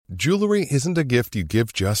Jewelry isn't a gift you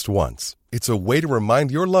give just once. It's a way to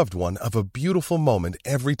remind your loved one of a beautiful moment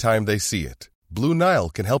every time they see it. Blue Nile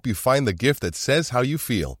can help you find the gift that says how you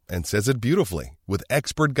feel and says it beautifully, with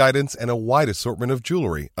expert guidance and a wide assortment of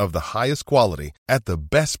jewelry of the highest quality at the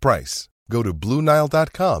best price. Go to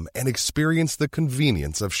BlueNile.com and experience the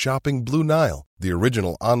convenience of shopping Blue Nile, the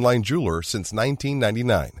original online jeweler since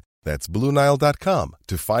 1999. That's BlueNile.com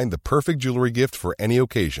to find the perfect jewelry gift for any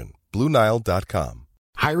occasion. BlueNile.com.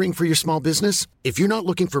 Hiring for your small business? If you're not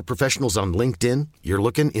looking for professionals on LinkedIn, you're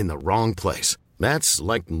looking in the wrong place. That's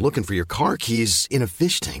like looking for your car keys in a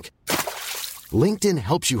fish tank. LinkedIn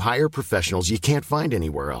helps you hire professionals you can't find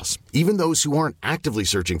anywhere else, even those who aren't actively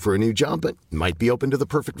searching for a new job but might be open to the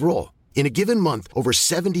perfect role. In a given month, over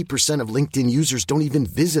 70% of LinkedIn users don't even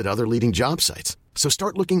visit other leading job sites. So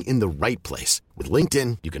start looking in the right place. With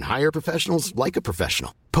LinkedIn, you can hire professionals like a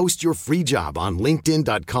professional. Post your free job on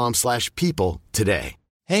linkedin.com/people today.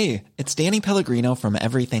 Hey, it's Danny Pellegrino from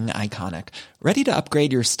Everything Iconic. Ready to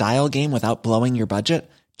upgrade your style game without blowing your budget?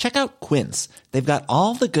 Check out Quince. They've got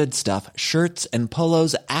all the good stuff, shirts and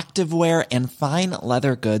polos, activewear, and fine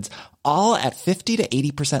leather goods, all at 50 to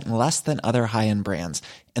 80% less than other high-end brands.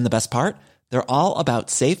 And the best part? They're all about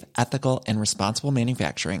safe, ethical, and responsible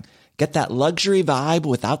manufacturing. Get that luxury vibe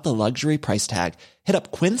without the luxury price tag. Hit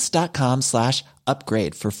up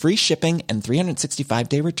quince.com/upgrade for free shipping and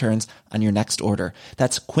 365-day returns on your next order.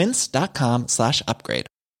 That's quince.com/upgrade.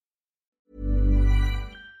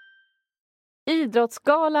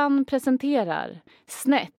 Idrottsgalan presenterar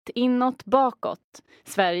Snett inåt bakåt,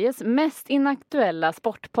 Sveriges mest inaktuella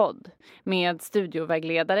sportpodd, med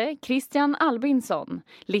studiovägledare Christian Albinsson,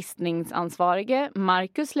 listningsansvarige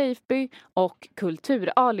Marcus Leifby och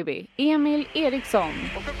kulturalibi Emil Eriksson.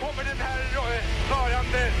 Och så kommer den här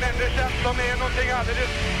rörande människan som är någonting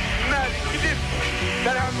alldeles märkligt,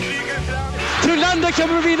 där han flyger fram. Frölander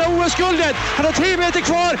kommer vinna OS-guldet. Han har 3 meter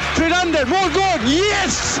kvar. Frölander, målgård.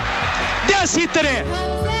 Yes! Där sitter det!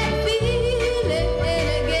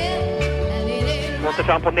 Måste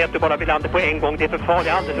fram på net och bara Wilander på en gång. Det är för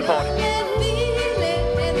farligt, alldeles för farligt.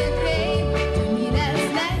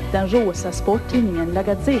 Den rosa sporttidningen La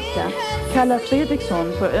Gazzetta kallar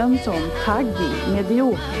Fredriksson för ömsom taggig,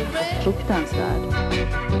 medioker och fruktansvärd.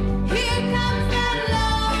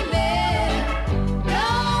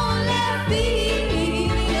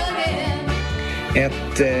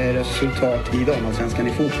 Ett resultat i damallsvenskan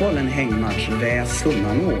i fotboll, en hängmatch,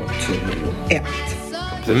 Vässunnan åt 1.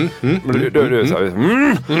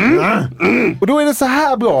 Och då är det så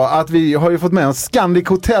här bra att vi har ju fått med oss Scandic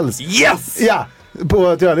Hotels. Yes! Ja, på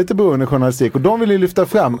att göra lite beroende journalistik. Och de vill ju lyfta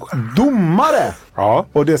fram domare. Ja.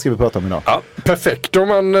 Och det ska vi prata om idag. Ja, perfekt om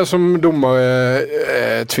man som domare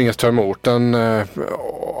tvingas ta emot en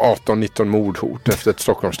 18-19 mordhot efter ett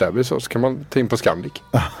Stockholmsderby, så kan man ta in på Scandic.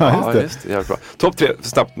 Ja, just det. Bra. Topp 3,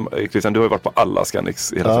 snabbt Christian, du har ju varit på alla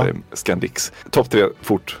Scandics, hela Sverige, Scandics. Topp 3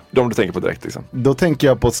 fort, de du tänker på direkt liksom. Då tänker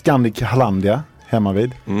jag på Scandic Hallandia, hemma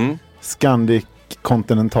vid. Scandic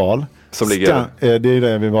Continental. Som ligger... det är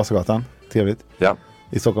det vid Vasagatan, trevligt. Ja.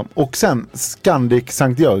 I Stockholm. Och sen Scandic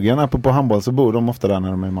Sankt Jörgen, på handboll, så bor de ofta där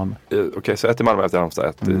när de är i Malmö. Okej, så ett i Malmö, efter Halmstad,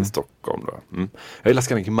 ett i Stockholm då. Jag gillar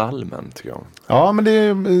Scandic Malmen, tycker jag. Ja, men det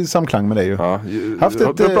är samklang med det ju. Ja, haft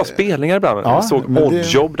ett bra spelningar ibland. Jag såg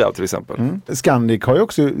Oddjob där till exempel. Scandic har ju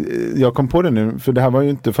också, jag kom på det nu, för det här var ju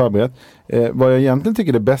inte förberett. Vad jag egentligen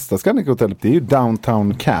tycker är det bästa Scandic-hotellet, det är ju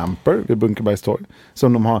Downtown Camper vid Bunkerbergstorg,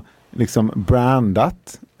 som de har liksom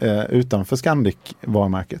brandat utanför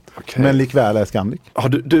Scandic-varumärket. Okay. Men likväl är Scandic. Ja,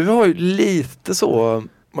 du har ju lite så, om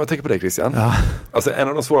jag tänker på dig Christian. Ja. Alltså en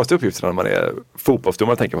av de svåraste uppgifterna när man är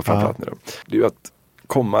fotbollsdomare, tänker på framförallt nu, det är ju att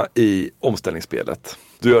komma i omställningsspelet.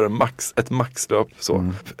 Du gör ett maxlöp,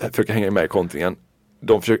 så försöker hänga med i kontringen.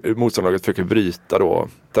 Motståndarlaget försöker bryta då,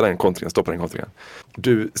 den kontringen, stoppa den kontringen.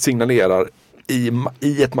 Du signalerar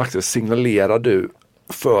i ett maxlöp, signalerar du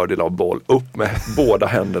fördel av boll upp med båda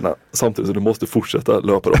händerna samtidigt som du måste fortsätta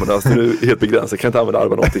löpa dem. Men alltså, nu är helt begränsat, kan inte använda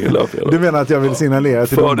armen någonting i löpningen. Du menar att jag vill signalera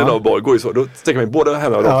till fördel av boll går ju så. Då stäcker man båda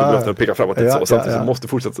händerna rakt i luften och pekar framåt så. Samtidigt som måste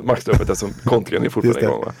fortsätta maxlöpet eftersom kontringen är fortfarande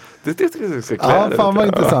igång. Det ska klä det. Fan vad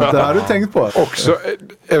intressant. Det har du tänkt på. Också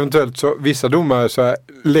eventuellt så vissa domare så här,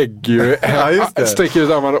 lägger ju sträcker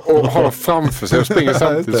ut armarna och har framför sig och springer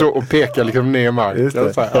samtidigt så och pekar liksom ner marken.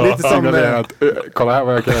 Lite som att kolla här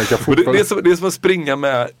vad jag kan fotboll. Det är som att springa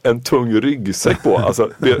med en tung ryggsäck på. Alltså,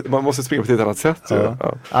 man måste springa på ett annat sätt. Så.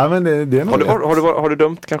 Ja, men det är nog har du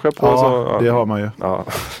dömt kanske på? Ja, det har man ju. Ja.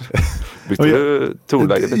 Bytte du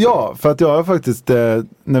tonläget? Ja, för att jag har faktiskt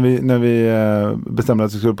när vi bestämde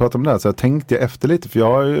att vi skulle prata om det här, så tänkte jag efter lite, för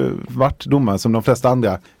jag har ju varit domare som de flesta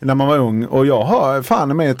andra när man var ung, och jag har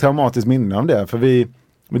fan med ett traumatiskt minne om det, för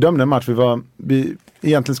Vi dömde en match,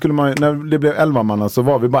 egentligen skulle man, när det blev 11 manna så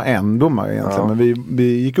var vi bara en domare egentligen. Men vi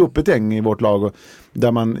gick upp ett gäng i vårt lag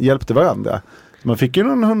där man hjälpte varandra. Man fick ju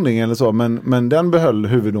någon 100 eller så, men den behöll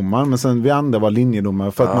huvuddomaren. Men sen vi andra var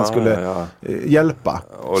linjedomare för att man skulle hjälpa.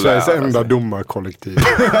 Sveriges enda domarkollektiv.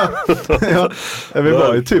 Vi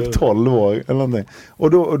var ju typ 12 år eller någonting.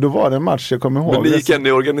 Och då var det en match, jag kommer ihåg. Men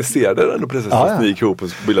ni organiserade den och precis ni gick ihop och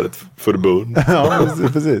bildade ett förbund. Ja,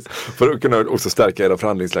 precis. För att kunna också stärka era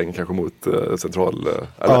förhandlingslägen kanske mot central...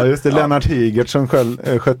 Ja, just det. Lennart Higert som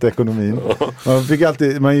skötte ekonomin.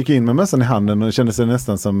 Man gick in med mössan i handen och kände sig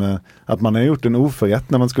nästan som att man hade gjort en oförrätt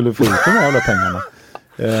när man skulle få ut de här alla pengarna.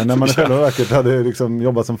 När man i själva verket hade liksom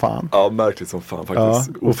jobbat som fan. Ja, märkligt som fan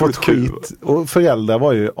faktiskt. Ja, och fått skit. Och föräldrar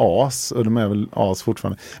var ju as. Och de är väl as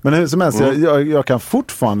fortfarande. Men hur som helst, jag kan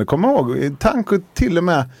fortfarande komma ihåg. Tanke till och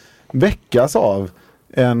med väckas av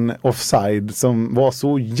en offside som var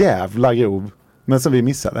så jävla grov. Men som vi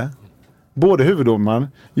missade. Både huvuddomaren,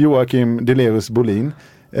 Joakim Delerius Bolin.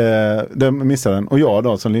 Den missade den. Och jag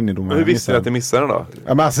då som linjedomare. Men hur visste ni att ni missade den då?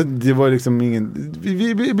 Ja, men alltså, det var liksom ingen...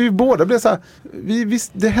 Vi båda blev så här...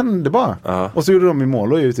 det hände bara. Och så gjorde de i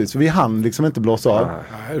mål och givetvis. Så vi hann liksom inte blåsa av.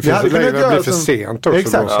 Vi hade kunnat göra för sent också.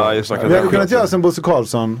 Exakt. Vi hade kunnat göra som Bosse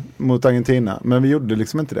Karlsson mot Argentina. Men vi gjorde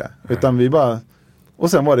liksom inte det. Utan vi bara...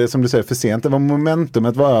 Och sen var det som du säger för sent. Det var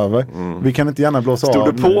momentumet var över. Vi kan inte gärna blåsa av.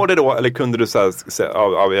 Stod du på det då? Eller kunde du säga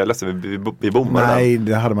jag är ledsen, vi bommar. Nej,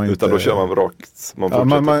 det hade man inte. Utan då kör man rakt. Man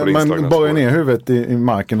borrar ner huvudet i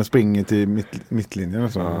marken och springer till mittlinjen.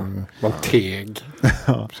 Och så. Man teg.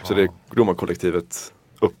 Så det är domarkollektivet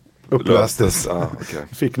upplöstes.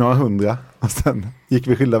 Fick några 100 och sen gick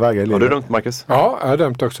vi skilda vägar i livet. Har du dömt, Marcus? Ja, jag har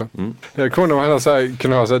dömt också. Jag kommer nog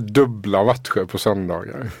kunna ha så här dubbla matcher på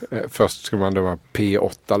söndagar. Först skulle man döma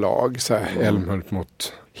P8-lag, så här Älmhult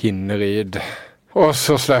mot Hinneryd. Och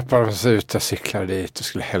så släpade de sig ut och cyklade dit och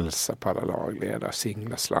skulle hälsa på alla lagledare,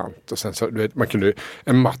 singla slant. Och sen så, du vet,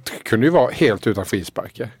 en match kunde ju vara helt utan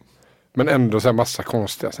frisparker. Men ändå så här massa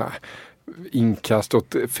konstiga så här inkast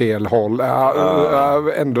åt fel håll.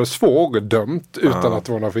 Ändå svårdömt utan att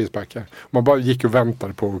det var några frisparkar. Man bara gick och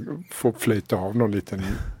väntade på att få flyta av någon liten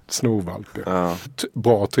snorvalp.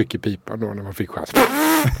 Bra tryck i pipan då när man fick chans.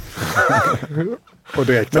 Och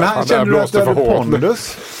direkt men han kände du att du hade pondus?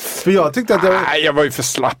 För jag tyckte att jag var ju för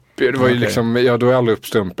slapp. Det var ju liksom, jag drog aldrig upp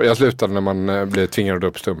strumpor. Jag slutade när man blev tvingad att dra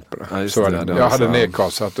upp strumporna. Jag hade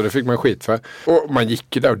nedkasat och det fick man skit för. Och man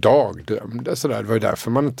gick ju där och dagdömde sådär. Det var ju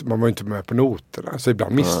därför man var inte med på noterna. Så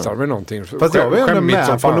ibland missade man någonting. Fast jag var ändå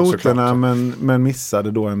med på noterna men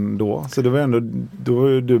missade då ändå. Så det var ändå, då var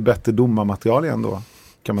ju du bättre domarmaterial igen då.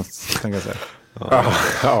 Kan man tänka sig.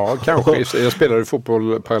 Ja, kanske. Jag spelade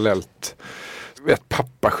fotboll parallellt. Vet,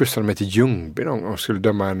 pappa skjutsade mig till Ljungby någon gång och skulle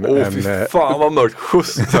döma en... fy fan vad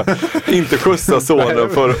mörkt. Inte skjutsa sonen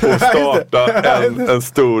för att starta en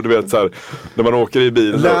stor, du vet så här, när man åker i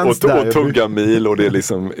bilen och tuggar mil och det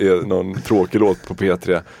liksom är någon tråkig låt på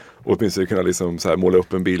P3. Och åtminstone kunna liksom så här måla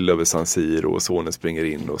upp en bild över San Siro och sonen springer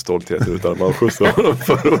in och stolthet utan att man skjutsar honom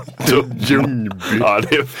för att Ljungby. Ja,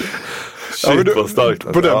 det är... Shit, vad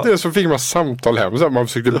starkt, på den tiden så fick man samtal hem så här, man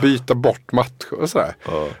försökte byta bort matcher och sådär.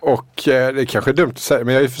 Och det är kanske dumt att säga,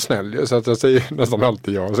 men jag är för snäll så att jag säger nästan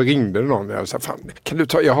alltid ja. Och så ringde det någon och jag sa, fan, kan du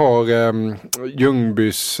ta, jag har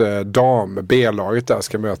Ljungbys dam, B-laget där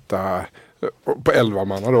ska möta på 11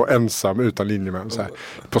 manna då, ensam utan linjemän så här,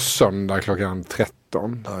 på söndag klockan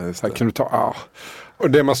 13. Så här, kan du ta,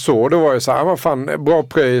 Och det man såg då var ju så här, vad fan, bra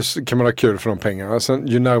pris, kan man ha kul för de pengarna. Sen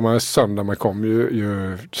ju närmare söndag man kom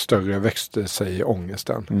ju större växte sig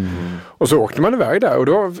ångesten. Och så åkte man iväg där och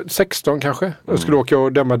då var 16 kanske. Jag skulle åka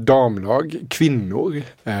och döma damlag, kvinnor.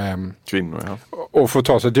 Och få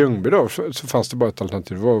ta sig till Ljungby då så fanns det bara ett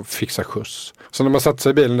alternativ, det var att fixa skjuts. Så när man satte sig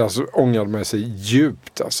i bilen där så ångade man sig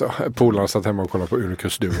djupt alltså. Polarna satt hemma och kollade på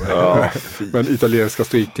Unicus Duo. Men italienska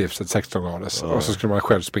stryktipset 16 grader. Och så skulle man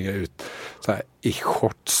själv springa ut så här i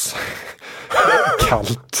shorts.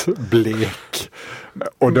 Kallt, blek.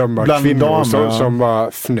 Och döma bland kvinnor som var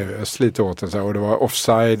fnös lite åt en så här, och det var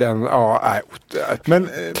offside. Men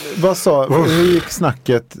hur gick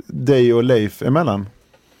snacket dig och Leif emellan?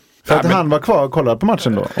 För att han var kvar och kollade på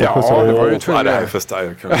matchen då? Ja, det var ju det här är för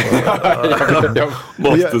starkt. Jag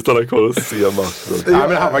måste stanna kvar och se matchen. Ja,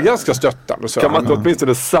 men han var ganska stöttande. Så kan man inte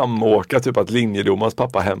åtminstone samåka, typ att linjedomarens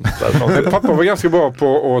pappa hämtar? Pappa var ganska bra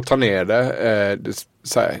på att ta ner det.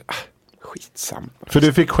 Skitsamma. För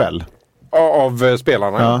du fick skäll? Av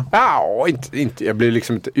spelarna? Ja, inte. Jag blev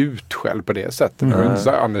liksom inte utskälld på det sättet. Jag var inte så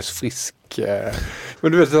Anders Frisk.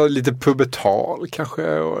 Men du vet, lite pubertal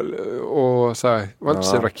kanske. Och så här, det var inte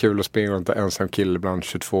så jävla kul att springa runt ensam kille bland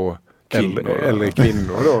 22 äldre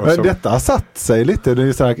kvinnor då. Men detta har satt sig lite, det är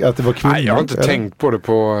ju så här att det var kvinnor. Nej, jag har inte tänkt på det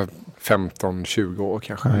på 15-20 år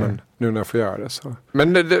kanske, men nu när jag får göra det så.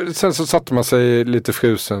 Men sen så satte man sig lite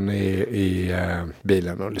frusen i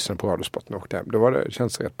bilen och lyssnade på Radiosporten och åkte hem. Det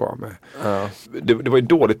känns rätt bra med. Ja. Det var ju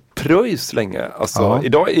dåligt pröjs länge. Alltså,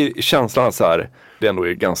 idag är känslan så här, det ändå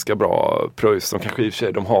är ganska bra pröjs. De kanske i och för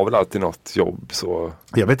sig, de har väl alltid något jobb så.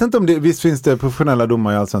 Jag vet inte om det, visst finns det professionella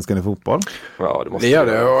domare i Allsvenskan i fotboll? Ja, det måste det. Är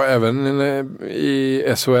det, och även i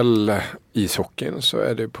SHL ishockeyn så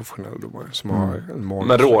är det professionella domare som har en månad.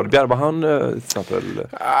 Men Rådbjer, var han till exempel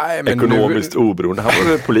ekonomiskt oberoende? Han var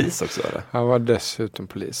väl polis också eller? Han var dessutom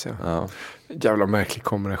polis, ja. Jävla märklig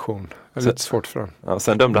kombination. Det är lite svårt för honom. Ja,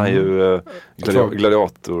 sen dömde han ju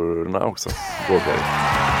gladiatorerna också. Rådbjer.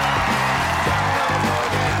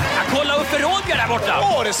 Kolla upp för Rådbjer där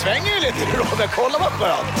borta! Det svänger ju lite Rådbjer. Kolla vad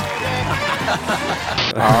skönt!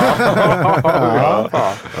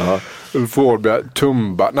 Ulf Rådbjer,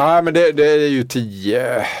 Tumba. Nej, men det är ju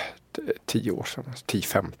 10 år sedan.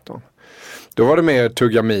 10-15. Då var det mer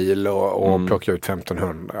tugga mil och plocka ut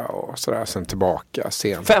 1500 och sådär. Sen tillbaka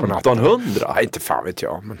sent 1500? Nej, inte fan vet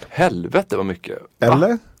jag. Men... Helvete vad mycket.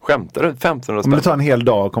 Eller? Skämtar du? 1500 spänn? Om det tar en hel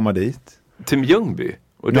dag att komma dit. Till Ljungby?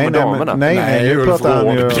 Och Nej, nu pratar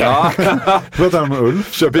han ju... pratar han om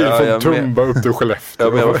Ulf. Kör bil från Tumba upp till Skellefteå.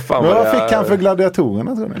 Vad fick han för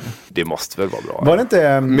gladiatorerna, tror ni? Det måste väl vara bra. Var det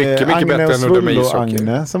inte mycket bättre än Svullo och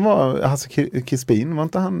Agne som var... Alltså Crispin, var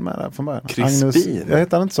inte han med där från början? Crispin? Jag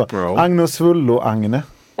heter han inte så. No. Agnes Svullo och Agne.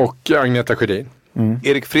 Och Agneta Sjödin.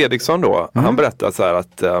 Erik Fredriksson då, han berättade så här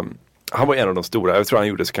att... han var en av de stora. Jag tror han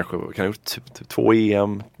gjorde så kanske kan gjort typ 2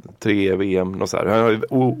 EM, 3 VM, något så här. Han har ju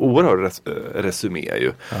oerhörd resumé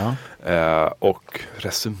ju. Ja. Och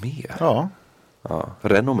resumé. Ja.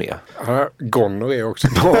 Renommé. Han har gonorré också.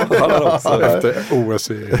 Efter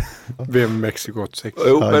OS i VM Mexiko 86.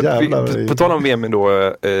 På tal om VM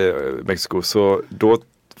då Mexiko, så då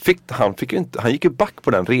han gick ju back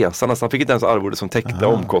på den resan. Alltså han fick inte ens arvode som täckte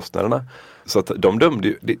omkostnaderna. Så att de dömde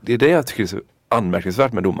ju, det är det jag tycker är så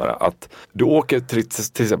anmärkningsvärt med domare, att du åker till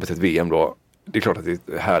exempel till ett VM då. Det är klart att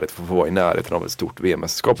det är härligt att få vara i närheten av ett stort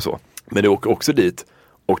VM-mästerskap och så. Men du åker också dit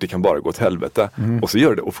och det kan bara gå åt helvete. Och så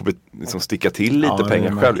gör det och får liksom sticka till lite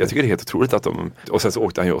pengar själv. Jag tycker det är helt otroligt att och sen så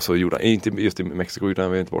åkte han ju och så gjorde han, inte just i Mexiko gjorde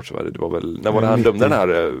han inte bort så det var väl, när var det han dömde den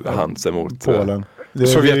här Hansen mot Polen.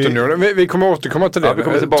 Sovjetunionen. Vi kommer återkomma till det. Ja, vi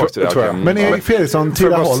kommer tillbaka till det. Men Erik Fredriksson,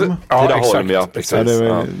 Tidaholm. Ja, precis.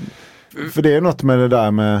 För det är något med det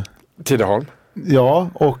där med Tidaholm. Ja,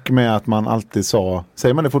 och med att man alltid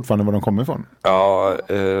säger man det fortfarande var de kommer ifrån? Ja,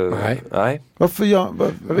 nej. Varför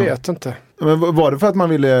jag vet inte. Men var det för att man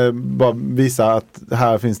ville bara visa att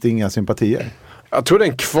här finns det inga sympatier? Jag tror det är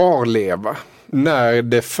en kvarleva. När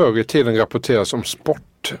det förr i tiden rapporteras om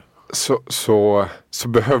sport så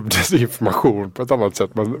behövdes information på ett annat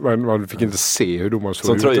sätt. Man fick inte se hur domaren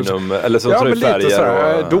såg ut. Som tröjnum, eller som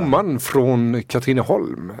tröjfärger. Domaren från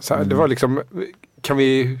Katrineholm. Det var liksom...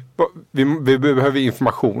 Vi behöver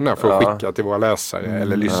information här för att skicka till våra läsare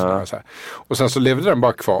eller lyssnare. Så här. Och sen så levde den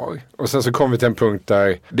bara kvar. Och sen så kom vi till en punkt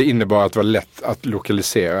där det innebar att det var lätt att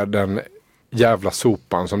lokalisera den jävla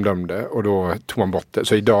sopan som dömde. Och då tog man bort det.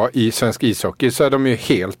 Så idag i svensk ishockey så är de ju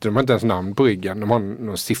de har inte ens namn på ryggen. De har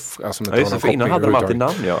någon siffra som inte har någon koppling. Innan hade de alltid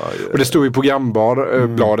namn, Och det stod ju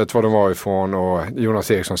programbladet var de var ifrån. Och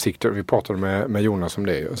Jonas Eriksson Sikter. Vi pratade med Jonas om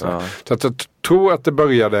det. Och så att jag tror att det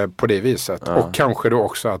började på det viset. Och kanske då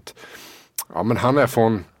också att men han är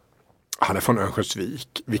från Örnsköldsvik.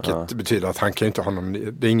 Vilket betyder att han kan inte ha någon...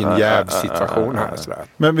 Det är ingen jävsituation här. Sådär.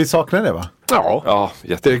 Men vi saknar det, va? Ja,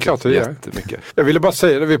 det är klart det är. Jag ville bara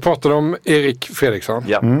säga det. Vi pratade om Erik Fredriksson.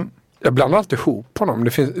 Ja. Jag blandar alltid ihop honom.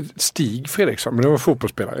 Det finns Stig Fredriksson, men det var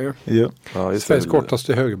fotbollsspelare. Ja. Sveriges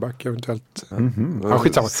kortaste högerback eventuellt.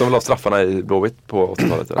 Som la straffarna i Blåvitt på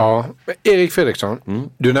 80-talet. Ja, Erik Fredriksson.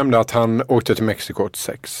 Du nämnde att han åkte till Mexiko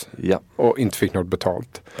 86. Ja. Och inte fick något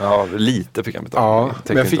betalt. Ja, lite fick han betalt. Ja,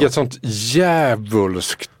 men jag fick ett sånt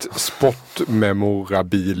djävulskt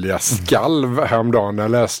sportmemorabilia skalv häromdagen när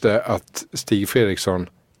jag läste att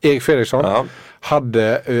Erik Fredriksson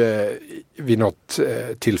hade vid något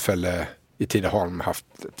tillfälle i Tidaholm haft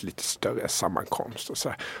ett lite större sammankomst och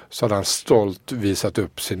så hade han stolt visat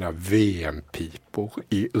upp sina VM-pipor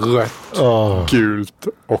i rött, gult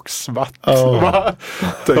och svart.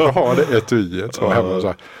 Tänk att ha det etuiet så hemma och så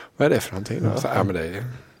här, vad är det för någonting? Men det är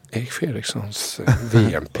Erik Fredrikssons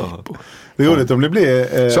VM-pipor. Det är roligt om det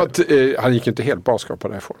blir... Så att han gick inte helt baskap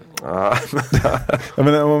därifrån. Jag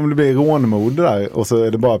menar, om det blir rånmord där och så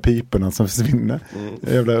är det bara piporna som försvinner.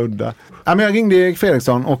 Jävla udda. Men jag ringde Erik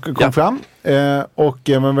Fredriksson och kom fram. Och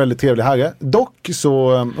var en väldigt trevlig herre. Dock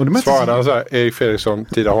så... Svarade han så här, Erik Fredriksson,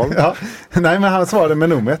 Tidaholm? Ja. Nej, men han svarade med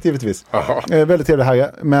numret givetvis. Väldigt trevlig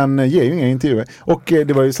herre, men ger ju inga intervjuer. Och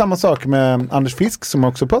det var ju samma sak med Anders Fisk som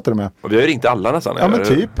också pratade med. Och vi har ju ringt alla nästan. Ja, men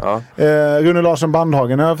typ. Ja. Rune Larsson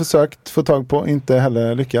Bandhagen har jag försökt få tag på, inte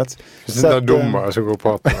heller lyckats. Så där domare som går och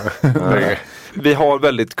pratar med. Vi har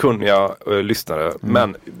väldigt kunniga lyssnare,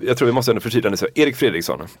 men jag tror vi måste ändå förtydliga det. Erik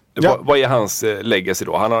Fredriksson, vad är hans legacy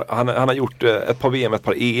då? Han har gjort ett par VM, ett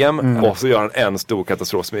par EM och så gör han en stor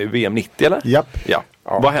katastrof som är VM 90, eller? Japp. Ja.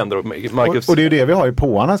 Vad händer då, Marcus? Och det är ju det vi har i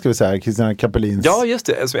påarna, ska vi säga, Kristina Kapelins. Ja, just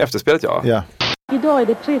det, som efterspelet, ja. Idag är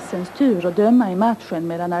det pressens tur att döma i matchen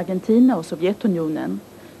mellan Argentina och Sovjetunionen.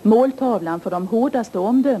 Måltavlan för de hårdaste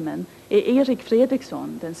omdömen är Erik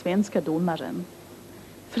Fredriksson, den svenska domaren.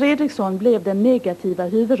 Fredriksson blev den negativa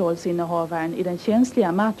huvudrollsinnehavaren i den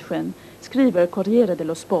känsliga matchen, skriver Corriere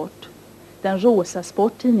dello Sport. Den rosa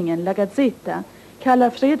sporttidningen La Gazzetta kallar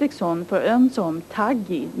Fredriksson för ömsom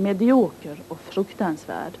taggig, medioker och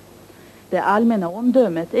fruktansvärd. Det allmänna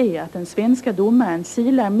omdömet är att den svenska domaren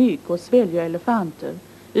silar mygg och sväljer elefanter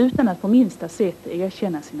utan att på minsta sätt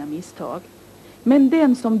erkänna sina misstag. Men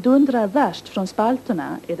den som dundrar värst från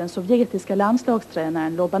spalterna är den sovjetiska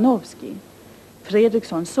landslagstränaren Lobanovski.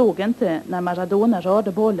 Fredriksson såg inte när Maradona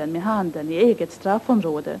rörde bollen med handen i eget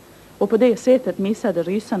straffområde och på det sättet missade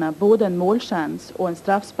ryssarna både en målchans och en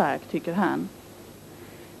straffspark, tycker han.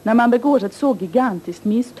 När man begår ett så gigantiskt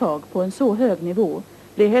misstag på en så hög nivå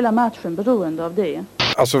blir hela matchen beroende av det.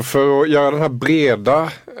 Alltså för att göra den här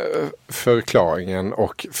breda förklaringen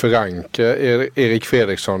och förankra Erik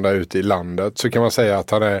Fredriksson där ute i landet så kan man säga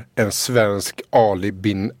att han är en svensk Ali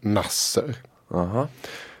bin Nasser.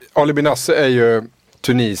 Ali bin Nasser är ju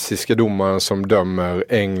tunisiska domaren som dömer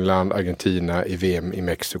England, Argentina i VM i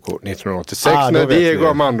Mexiko 1986 när Diego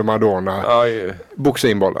Armando Maradona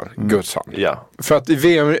boxade in bollen, Guds hand. För att i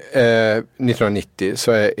VM 1990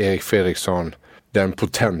 så är Erik Fredriksson den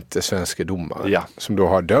potente svenska domaren som då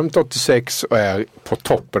har dömt 86 och är på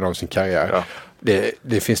toppen av sin karriär.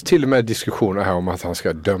 Det finns till och med diskussioner här om att han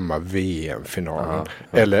ska döma VM-finalen.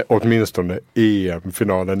 Eller åtminstone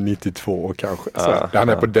EM-finalen 92 kanske. Han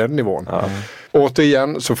är på den nivån.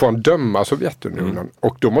 Återigen så får han döma Sovjetunionen.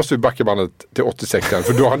 Och då måste vi backa bandet till 86.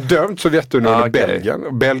 För då har han dömt Sovjetunionen och Belgien.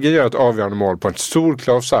 Och Belgien gör ett avgörande mål på en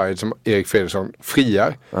solklar offside som Erik Fredriksson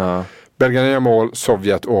friar. Belgien gör mål,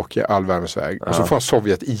 Sovjet åker all världens väg. Och så får han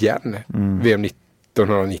Sovjet igen. VM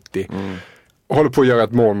 1990. Håller på att göra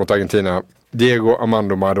ett mål mot Argentina. Diego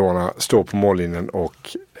Armando Maradona står på mållinjen och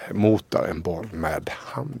motar en boll med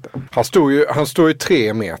handen. Han står ju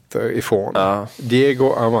 3 meter ifrån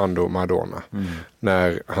Diego Armando Maradona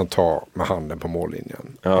när han tar med handen på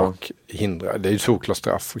mållinjen och hindrar. Det är ju solklar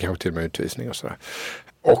straff och kanske till och med utvisning och sådär.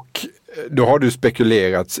 Och då har du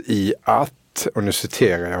spekulerats i att, och nu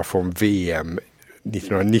citerar jag från VM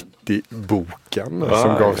 1990-boken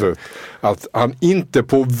som gavs ut, att han inte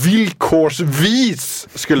på villkorsvis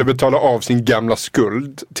skulle betala av sin gamla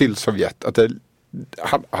skuld till Sovjet. Att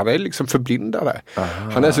han är liksom förblindad där.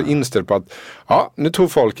 Han är så inställd på att nu tror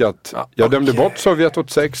folk att jag dömde bort Sovjet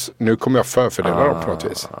 86, nu kommer jag förfördela dem på något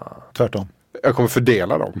vis. Tvärtom. Jag kommer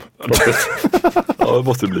fördela dem. Det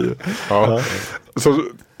måste det bli. Så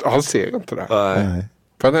han ser inte det. Nej.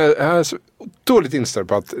 För han är så dåligt inställd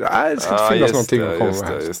på att det ska inte finnas någonting att komma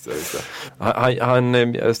med. Just det. Han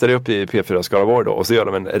ställer upp i P4 Skaraborg då och så gör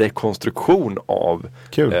de en rekonstruktion av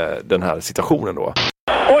den här situationen då.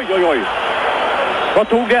 Oj. Vad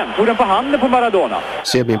tog den? Tog den på handen på Maradona?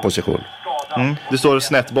 Se min position. Du står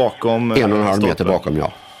snett bakom. 1,5 meter bakom,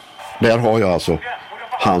 ja. Där har jag alltså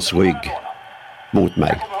hans rygg mot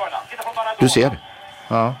mig. Du ser?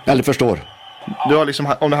 Ja. Eller förstår? Du har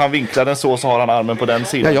liksom, om han vinklar den så har han armen på den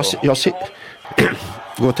sidan. Ja, jag ser.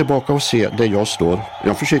 Gå tillbaka och se där jag står.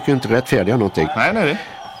 Jag försöker inte rättfärdiga någonting. Nej.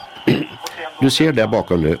 Du ser där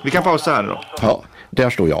bakom nu. Vi kan pausa här nu då. Ja, där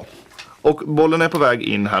står jag. Och bollen är på väg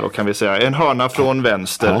in här då, kan vi säga. En hörna från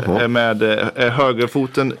vänster med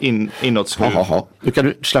högerfoten inåt skruv. Nu kan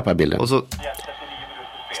du släppa bilden. Och så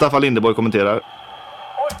Staffan Lindeborg kommenterar.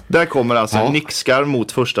 Där kommer alltså en nickskarv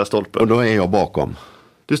mot första stolpen. Och då är jag bakom.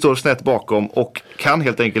 Du står snett bakom och kan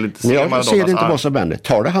helt enkelt inte se Maradonas arm. Jag ser inte vad som händer.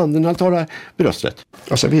 Tar det handen eller tar det bröstet?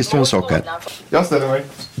 Alltså visst är en sak här. Jag ställer mig.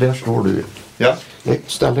 Där står du. Ja. Nej,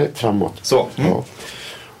 ställ dig framåt. Så. Ja.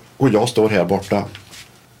 Och jag står här borta.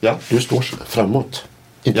 Ja. Du står framåt.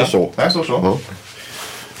 Inte så. Jag står så. Ja.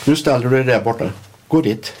 Nu ställer du dig där borta. Gå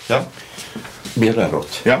dit. Ja. Mer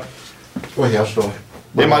däråt. Ja. Och här står...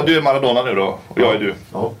 Du är Maradona nu då och jag är du.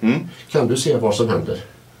 Ja. Kan du se vad som händer?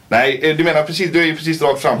 Nej, du menar precis, du är ju precis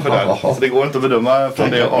rakt framför där. Så det går inte att bedöma från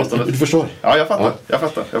det avståndet. Du förstår? Ja, jag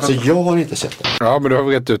fattar. Så jag har inte sett det. Ja, men du har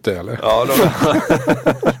rätt ut det, eller? Ja,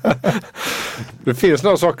 det finns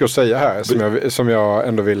några saker att säga här som jag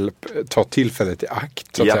ändå vill ta tillfället i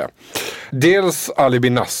akt, så att säga. Dels Ali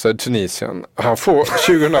Bin Nasser, Tunisien. Han får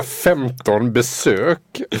 2015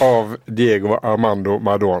 besök av Diego Armando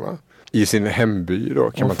Maradona i sin hemby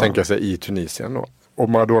då, kan man tänka sig, i Tunisien då. Och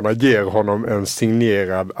Maradona ger honom en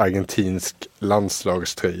signerad argentinsk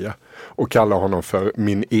landslagströja och kallar honom för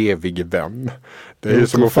min evige vän. Det är ju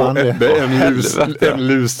som att få en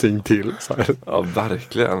lusing till. Så här. Ja,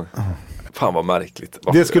 verkligen. Fan vad märkligt.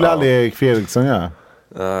 Det skulle aldrig Erik Fredriksson göra.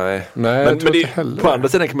 Nej, men på andra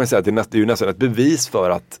sidan kan man säga att det är ju nästan ett bevis för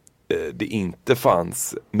att det inte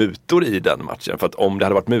fanns mutor i den matchen. För att om det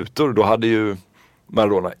hade varit mutor, då hade ju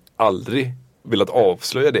Maradona aldrig velat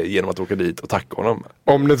avslöja det genom att åka dit och tacka honom.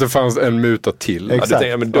 Om det inte fanns en muta till. Exakt. Ja, det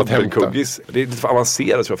är lite för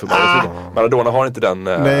avancerat, tror jag, för Maradona har inte den...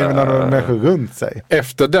 Nej, men han har människor runt sig.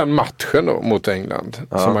 Efter den matchen då, mot England,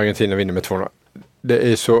 som Argentina vinner med 2-0.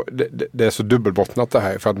 Det är så dubbelbottnat det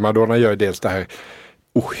här. För att Maradona gör dels det här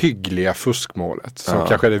ohyggliga fuskmålet som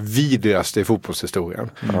kanske är det vidrigaste i fotbollshistorien.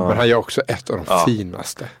 Men han gör också ett av de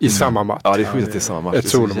finaste i samma match. Ja, det är skjutet i samma match. Ett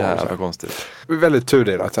solomål. Jävla konstigt. Väldigt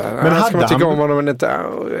turdelat här. Men hade man tycka om honom, men inte,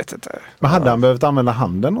 vet inte. Men hade han behövt använda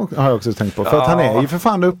handen, har jag också tänkt på. För att han är ju för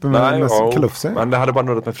fan uppe med kalufsen. Men det hade bara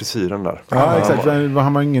något med frisyren där. Ja, exakt.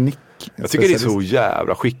 Han har ingen nick. Jag tycker det är så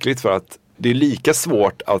jävla skickligt, för att det är lika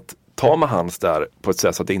svårt att ta med hands där på ett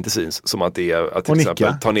sätt så att det inte syns, som att det är att till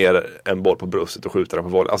exempel ta ner en boll på bröstet och skjuta den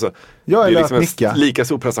på volley. Alltså, det är liksom en lika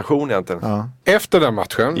stor prestation egentligen. Ja. Efter den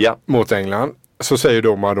matchen mot England så säger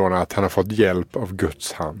då Maradona att han har fått hjälp av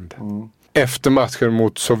Guds hand. Efter matchen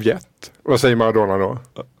mot Sovjet, vad säger Maradona då?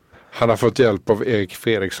 Han har fått hjälp av Erik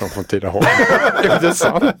Fredriksson från Tidaholm. Det är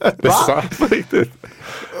sant. Det är sant på riktigt.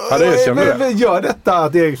 Men gör detta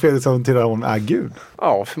att Erik Fredriksson från Tidaholm är Gud?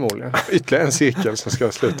 Ja, förmodligen. Ytterligare en cirkel som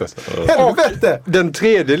ska slutas. Helvete! Den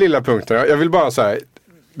tredje lilla punkten, jag vill bara säga,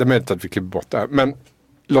 det är möjligt att vi klipper bort det här, men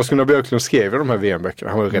Lars-Gunnar Björklund skrev de här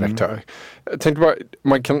VM-böckerna, han var redaktör. Jag tänkte bara,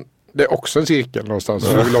 det är också en cirkel någonstans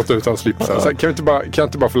som vi vill låta ut hans slips. Kan jag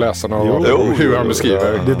inte bara få läsa hur han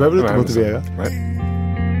beskriver? Det behöver du inte motivera. Nej.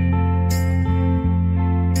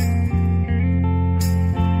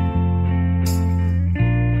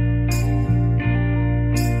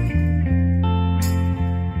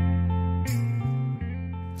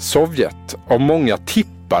 Sovjet, av många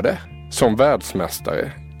tippade som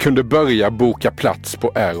världsmästare, kunde börja boka plats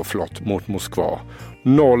på Aeroflot mot Moskva.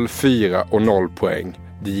 0-4 och 0 poäng.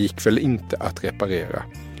 Det gick väl inte att reparera.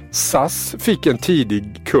 SAS fick en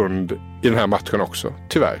tidig kund i den här matchen också,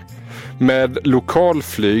 tyvärr. Med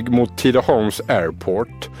lokalflyg mot Tidaholms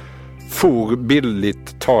Airport for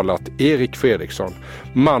bildligt talat Erik Fredriksson,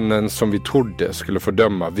 mannen som vi trodde skulle få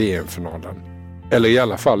döma VM-finalen. Eller i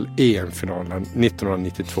alla fall EM-finalen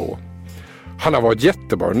 1992. Han har varit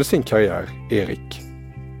jättebra under sin karriär, Erik.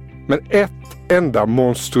 Men ett enda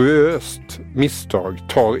monstruöst misstag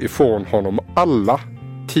tar ifrån honom alla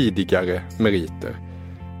tidigare meriter.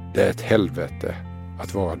 Det är ett helvete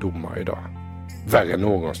att vara domare idag. Värre än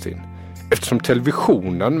någonsin. Eftersom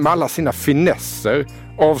televisionen med alla sina finesser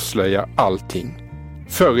avslöjar allting.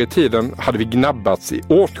 Förr i tiden hade vi gnabbats i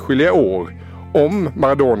åtskilliga år om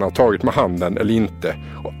Maradona tagit med handen eller inte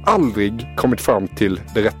och aldrig kommit fram till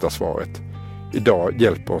det rätta svaret. Idag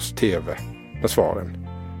hjälper oss TV med svaren.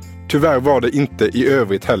 Tyvärr var det inte i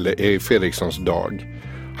övrigt heller Erik Fredrikssons dag.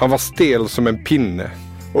 Han var stel som en pinne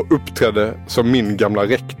och uppträdde som min gamla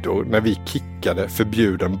rektor när vi kickade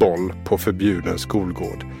förbjuden boll på förbjuden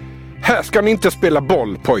skolgård. Här ska ni inte spela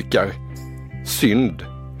boll, pojkar! Synd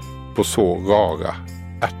på så rara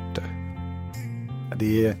ärtor.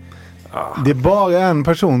 Det är bara en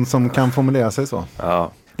person som kan formulera sig så.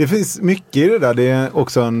 Ja. Det finns mycket i det där. Det är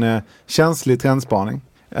också en känslig trendspaning.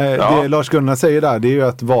 Det Lars-Gunnar säger där, det är ju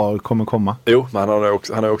att VAR kommer komma. Jo, men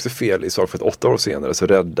han har också fel i sak, för att 8 år senare så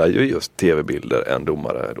räddar ju just tv-bilder en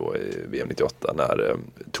domare då i VM 98 när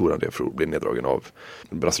Toran Defro blir neddragen av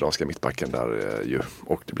den brasilianska mittbacken där ju,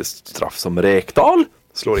 och det blir straff som Räkdal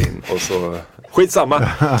slår in och så skitsamma.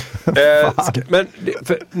 Men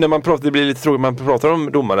när man pratar, det blir lite tråkigt, man pratar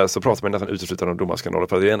om domare så pratar man nästan uteslutande om domarskandaler,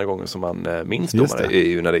 för det är enda gången som man minns domare är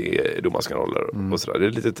ju när det är domarskandaler och sådär. Det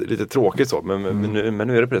är lite tråkigt så, men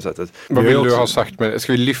nu är det på det sättet. Vad vill du ha sagt med det?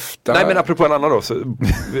 Ska vi lyfta? Nej, men apropå en annan då så,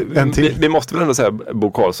 vi måste väl ändå säga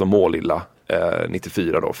Bo Karlsson Målilla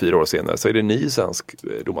 94 då, 4 år senare, så är det ny svensk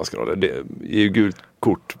domarskandal. Det är ju gult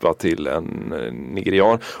kort till en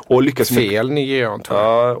nigerian och lyckas fel nigerian tror jag.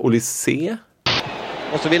 Ja, Olysée.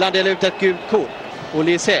 Och så vill han dela ut ett gult kort.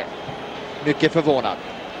 Olise, mycket förvånad.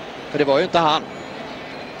 För det var ju inte han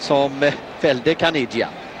som fällde Canigia.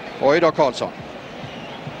 Oj då Karlsson.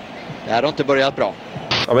 Det här har inte börjat bra.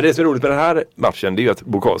 Ja, men det som är roligt med den här matchen, det är ju att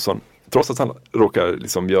Bo Karlsson, trots att han råkar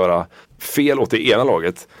liksom göra fel åt det ena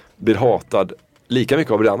laget, blir hatad lika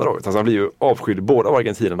mycket av det andra laget. Alltså han blir ju avskydd både av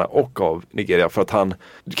argentinarna och av Nigeria, för att han,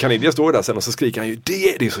 Canidia står där sen och så skriker han ju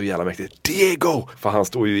det är så jävla mäktigt, Diego! För han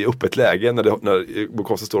står ju i öppet läge när Bo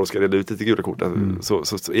Karlsson står och ska reda ut lite gula kort, så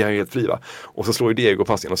är han ju helt fri, va? Och så slår ju Diego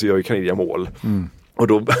passningen och så gör ju Canidia mål. Och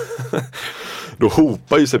då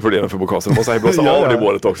hopar ju sig problemen för Bo Karlsson. Måste han blåsa av det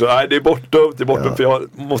målet också. Nej, det är bortdömt. För jag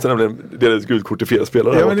måste nämligen dela ut gult kort till fel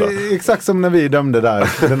spelare. Ja, men det är exakt som när vi dömde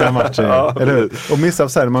den här matchen. Eller hur? Och missar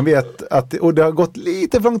så här, man vet att och det har gått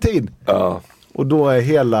lite för lång tid. Ja. Och då är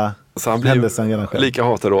hela händelsen redan skedd. Lika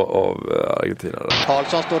hatad då av Argentina.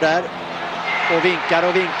 Karlsson står där och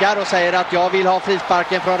vinkar och säger att jag vill ha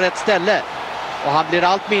frisparken från rätt ställe. Och han blir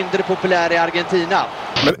allt mindre populär i Argentina.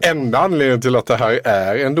 Men enda anledningen till att det här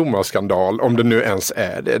är en domarskandal, om det nu ens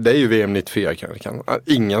är det är ju VM 94 kanske.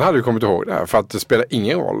 Ingen hade ju kommit ihåg det här, för att det spelar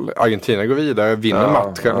ingen roll. Argentina går vidare, vinner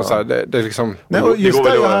matchen och så här, det är liksom... Nej, och just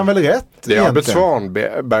där har han väl rätt. Det är Albert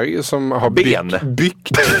Svanberg som har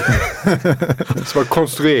byggt som har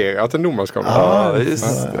konstruerat en domarskandal. Ja,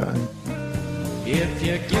 just det.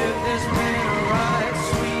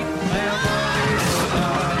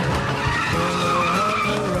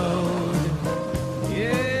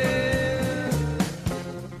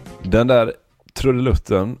 Den där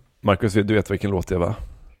trullelutten, Marcus, du vet vilken låt det är, va?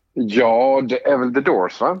 Ja, det är väl The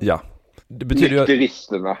Doors, va? Ja. Det betyder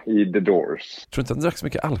nykteristerna i The Doors. Jag tror inte att de drack så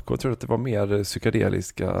mycket alkohol. Jag tror att det var mer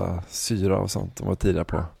psykedeliska syra och sånt de var tidigare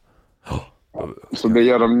på. Så det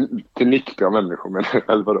gör de till nyktra människor, men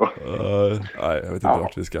själva då? Nej, jag vet inte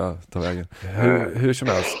vart vi ska ta vägen. Hur som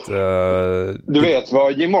helst. Du vet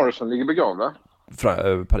var Jim Morrison ligger begravd, va?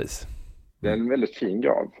 Paris. Det är en väldigt fin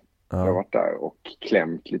grav. Jag har varit där och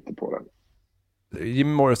klämt lite på den.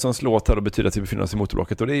 Jim Morrisons låt här betyder att vi befinner oss i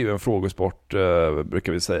motorblocket, och det är ju en frågesport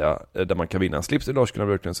brukar vi säga, där man kan vinna en slips. Idag skulle det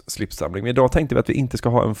vara en slipssamling, men idag tänkte vi att vi inte ska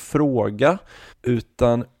ha en fråga,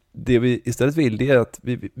 utan det vi istället vill, det är att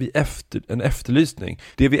en efterlysning.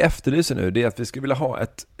 Det vi efterlyser nu, det är att vi skulle vilja ha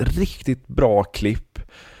ett riktigt bra klipp,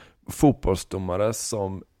 fotbollsdomare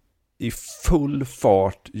som i full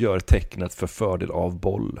fart gör tecknet för fördel av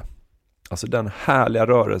boll. Alltså den härliga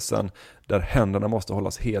rörelsen där händerna måste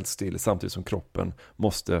hållas helt still samtidigt som kroppen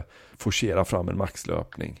måste forcera fram en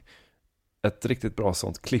maxlöpning. Ett riktigt bra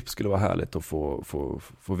sånt klipp skulle vara härligt att få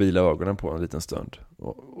vila ögonen på en liten stund.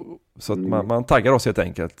 Så att man taggar oss helt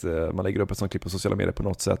enkelt. Man lägger upp ett sånt klipp på sociala medier på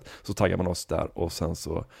något sätt, så taggar man oss där, och sen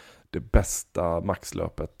så det bästa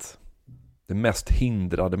maxlöpet, det mest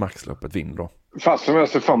hindrade maxlöpet vinner då. Fast som jag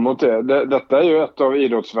ser fram emot det. Detta är ju ett av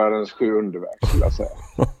idrottsvärldens 7 underverk, skulle jag säga.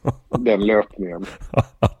 Den löpningen.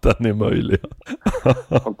 Att den är möjlig.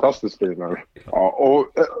 Fantastiskt fin. Ja, och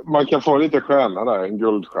man kan få lite stjärna där, en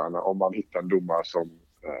guldstjärna, om man hittar en domare som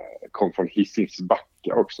kom från Hisings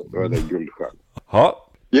Backa också. Då är det guldstjärna. Ja.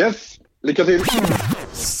 Yes, lycka till.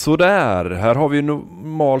 Sådär, här har vi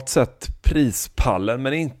normalt sett prispallen,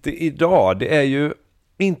 men inte idag. Det är ju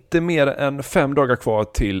inte mer än 5 dagar kvar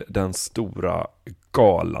till den stora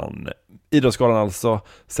galan. Idrottsgalan alltså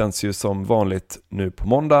sänds ju som vanligt nu på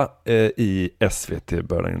måndag i SVT,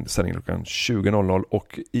 börjar sändningen klockan 20.00,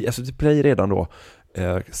 och i SVT Play redan då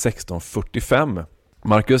 16.45.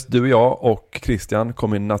 Marcus, du och jag och Christian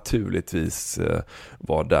kommer naturligtvis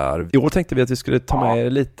vara där. I år tänkte vi att vi skulle ta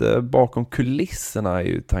med lite bakom kulisserna, är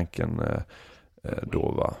ju tanken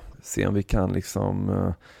då, va? Se om vi kan liksom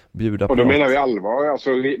bjuda på. Och då menar vi allvar, alltså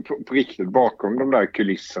på riktigt, bakom de där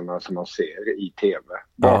kulisserna som man ser i tv.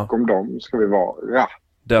 Bakom dem ska vi vara.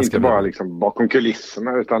 Inte bara liksom bakom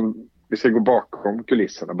kulisserna, utan vi ska gå bakom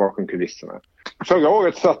kulisserna. Förra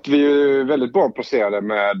året satt vi ju väldigt bra placerade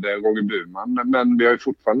med Roger Burman, men vi har ju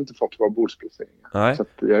fortfarande inte fått våra bordsplaceringar. Så att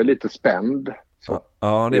jag är lite spänd.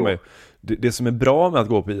 Ja, det är man ju. Det som är bra med att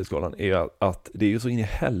gå på idrottsgalan är att det är ju så in i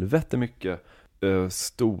helvete mycket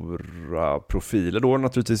stora profiler då,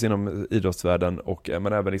 naturligtvis inom idrottsvärlden, och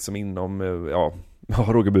men även liksom inom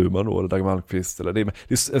Roger Burman då, eller Dagmar Malmqvist, eller det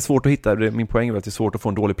är svårt att hitta. Min poäng är att det är svårt att få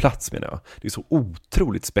en dålig plats, menar jag. Det är så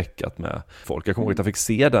otroligt späckat med folk. Jag kommer ihåg att jag fick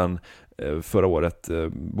se den förra året,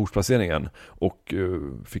 bordsplaceringen, och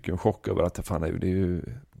fick ju en chock över att fan, det är ju,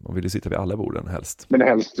 man vill ju sitta vid alla borden helst. Men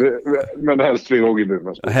helst vid Roger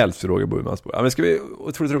Burmans bord. Helst vid Roger Burmans bord. Ja, men ska vi,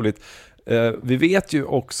 otroligt roligt. Vi vet ju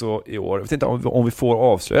också i år, jag vet inte om vi får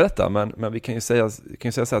avslöja detta, men vi kan ju säga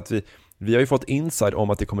så att vi har ju fått inside om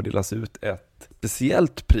att det kommer delas ut ett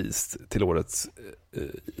speciellt pris till årets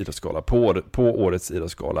idrottsgala, på årets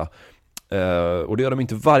idrottsgala. Och det gör de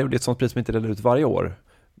inte varje år. Det är ett sånt pris som inte delar ut varje år.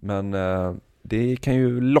 Men det kan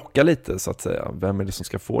ju locka lite så att säga. Vem är det som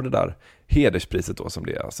ska få det där hederspriset då som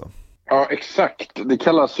det är alltså? Ja, exakt. Det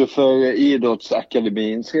kallas ju för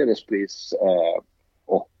Idrottsakademins hederspris.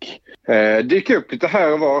 Och dyker upp lite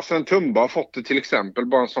här och var. Sen Tumba har fått det till exempel,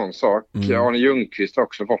 bara en sån sak. Arne Ljungqvist har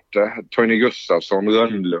också fått det. Torgny Gustafsson,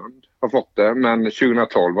 Rönnlund har fått det. Men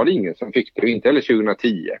 2012 var det ingen som fick det. Inte heller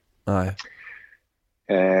 2010. Nej.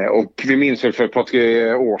 Och vi minns väl för ett par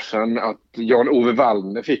 3 år sedan att Jan-Ove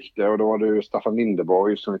Wallner fick det. Och då var det Staffan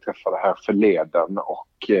Lindeborg som vi träffade här förleden.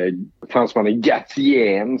 Och fransmannen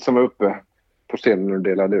Gatien som var uppe på scenen och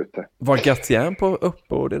delade ut det. Var Gatien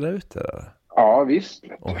uppe och delade ut det där? Ja, visst.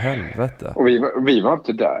 Åh, helvete. Och vi var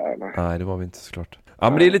inte där, eller? Nej, det var vi inte såklart. Ja,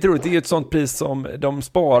 men det är lite roligt. Det är ju ett sånt pris som de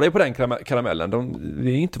sparar ju på den karamellen.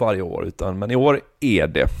 Det är inte varje år, men i år är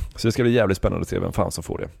det. Så det ska bli jävligt spännande att se vem fan som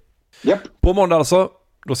får det. Japp. På måndag alltså.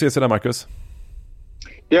 Då ses vi där, Marcus.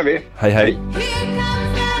 Det gör vi. Hej, hej.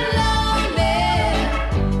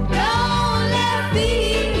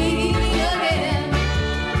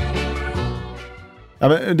 Ja,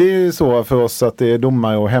 men det är ju så för oss att det är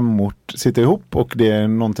domare och hemort sitter ihop och det är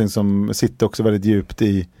någonting som sitter också väldigt djupt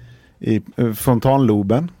i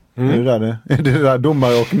frontalloben. Är det där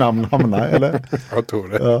domare och namn hamnar, eller? Jag tror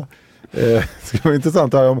det. Ja. Det ska vara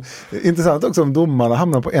intressant också om domarna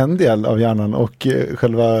hamnar på en del av hjärnan och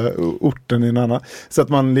själva orten i en annan. Så att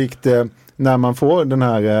man likt när man får den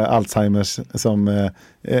här Alzheimers som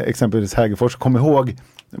exempelvis Hägerfors kommer ihåg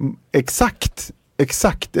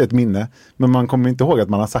exakt ett minne, men man kommer inte ihåg att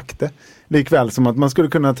man har sagt det. Likväl som att man skulle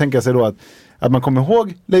kunna tänka sig då att man kommer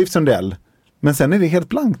ihåg Leif Sundell, men sen är det helt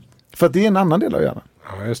blankt. För att det är en annan del av hjärnan.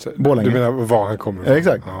 Ja, just det. Borlänge. Du menar var han kommer ifrån? Ja,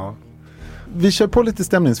 exakt. Ja. Vi kör på lite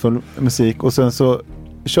stämningsfull musik och sen så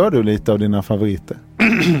kör du lite av dina favoriter.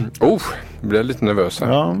 Nu blir jag lite nervös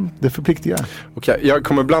här. Ja, det förpliktigar. Okej, jag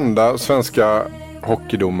kommer blanda svenska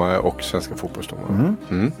hockeydomare och svenska fotbollsdomare.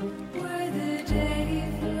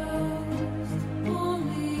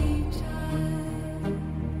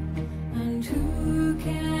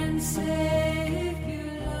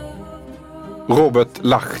 Robert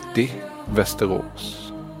Lahti, Västerås.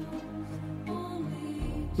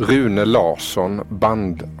 Rune Larsson,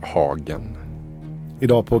 Bandhagen.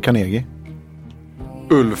 Idag på Carnegie.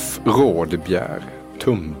 Ulf Rådebjer,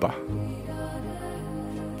 Tumba.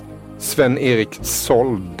 Sven-Erik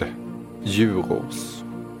Sold, Djurås.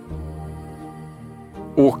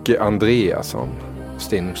 Åke Andreasson,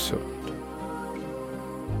 Stenungsund.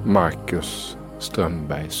 Marcus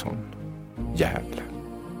Strömbergsson, Gävle.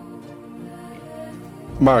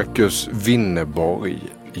 Marcus Winneborg,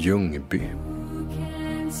 Ljungby.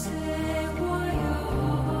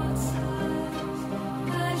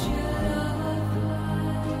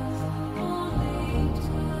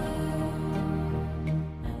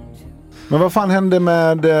 Men vad fan hände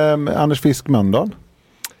med Anders Fisk Mölndal?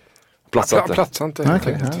 Platsar inte.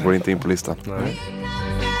 Okay, går inte in på listan. Nej.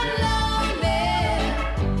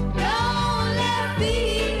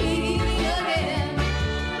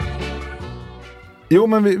 Jo,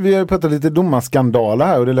 men vi har ju pratat lite domarskandaler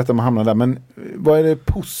här och det är lätt att man hamnar där. Men vad är det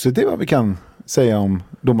positiva vi kan säga om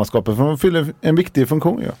domarskapet? För de fyller en viktig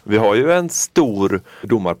funktion. Ja. Vi har ju en stor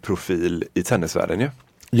domarprofil i tennisvärlden ju.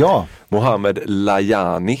 Ja. Mohamed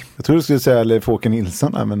Lajani. Jag tror du skulle säga Leif-Åke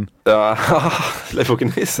Nilsson. Men... Ja,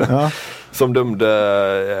 Leif-Åke Nilsson. Ja. Som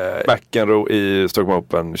dömde McEnroe i Stockholm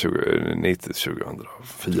Open 2004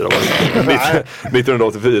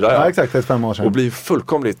 1984. Ja, exakt, 5 år sedan. Och blir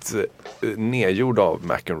fullkomligt nedgjord av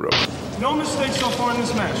McEnroe. No mistakes so far in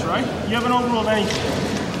this match, right? You haven't overruled anything.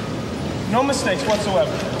 No mistakes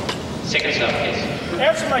whatsoever. Second serve, please.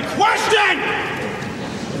 Answer my question!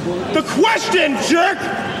 The question, jerk!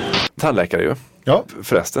 Tandläkare ju. Ja.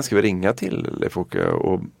 Förresten ska vi ringa till Leif-Åke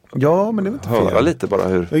och ja, men det är inte höra fel. Lite bara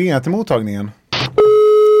hur... Ringa till mottagningen.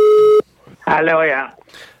 Hallå, ja.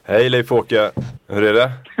 Hej Leif-Åke, hur är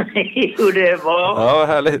det? Jo, det är bra. Ja,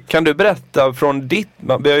 härligt. Kan du berätta från ditt...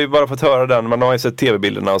 Vi har ju bara fått höra den, man har ju sett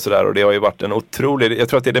tv-bilderna och sådär och det har ju varit en otrolig... Jag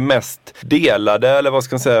tror att det är det mest delade, eller vad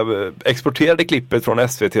ska man säga, exporterade klippet från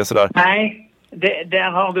SVT och sådär. Nej,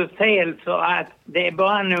 där har du fel för att det är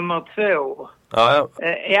bara nummer 2. Ja.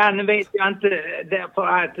 Ja, nu vet jag inte, därför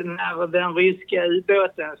att när den ryska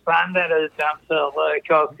ubåten strandade utanför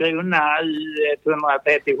Karlskrona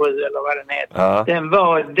U-137 eller vad den heter, den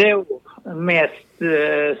var då mest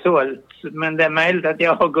sålt. Men det är möjligt att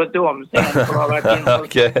jag har gått om sen för att ha varit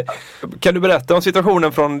okay. Kan du berätta om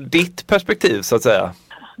situationen från ditt perspektiv så att säga?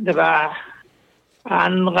 Det var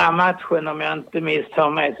andra matchen, om jag inte misstar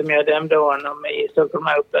mig, som jag dömde honom i Stockholm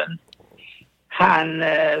Open. han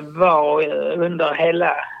var under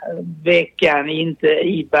hela veckan inte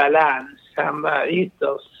i balans. Han var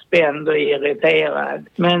ytterst spänd och irriterad.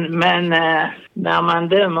 Men när man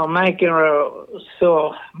dömer McEnroe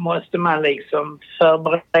så måste man liksom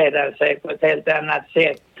förbereda sig på ett helt annat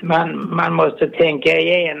sätt. Man måste tänka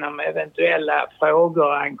igenom eventuella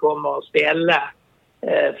frågor han kommer att ställa.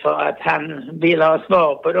 För att han vill ha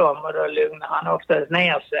svar på dem och då lugnar han oftast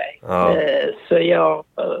ner sig. Ja. Så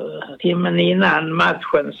timmen innan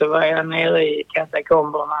matchen så var jag nere i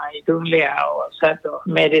katakomberna i Kungliga och satt och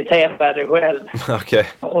mediterade själv. Okay.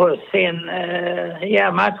 Och sen,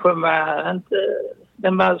 matchen var inte,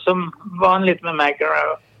 den var som vanligt med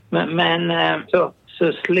McEnroe. Men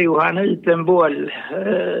så slog han ut en boll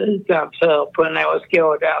utanför på en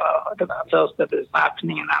åskådare och det var första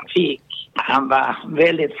bestraffningen han fick. Han var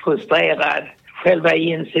väldigt frustrerad. Själva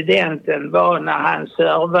incidenten var när han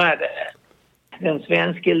servade den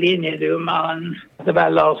svenska linjedomaren. Det var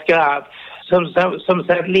Lars Graf som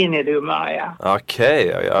satt linjedomare. Ja.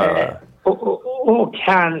 Okej, ja. Och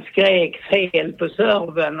han skrek fel på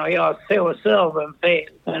serven och jag såg serven fel.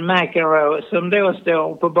 Men McEnroe som då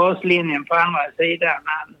står på baslinjen på andra sidan,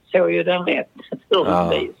 han såg ju den rätt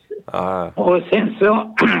naturligtvis. Ja. Och sen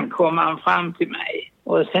så kom han fram till mig.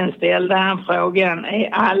 Och sen ställde han frågan, är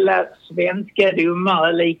alla svenska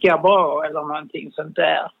domare lika bra eller någonting sånt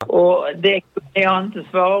där? Och det kan jag inte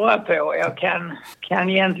svara på. Jag kan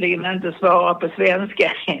egentligen inte svara på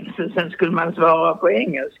svenska så sen skulle man svara på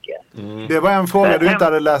engelska. Mm. Det var en fråga du inte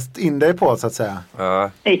hade läst in dig på så att säga.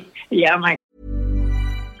 Ja, man.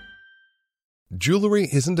 Jewelry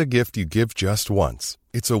isn't a gift you give just once.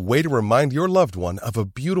 It's a way to remind your loved one of a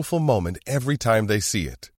beautiful moment every time they see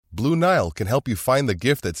it. Blue Nile can help you find the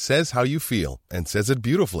gift that says how you feel and says it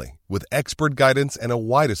beautifully with expert guidance and a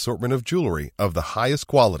wide assortment of jewelry of the highest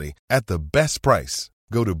quality at the best price.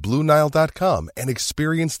 Go to BlueNile.com and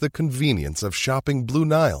experience the convenience of shopping Blue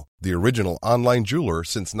Nile, the original online jeweler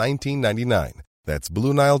since 1999. That's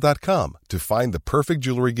BlueNile.com to find the perfect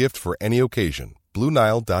jewelry gift for any occasion.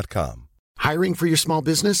 BlueNile.com. Hiring for your small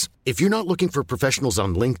business? If you're not looking for professionals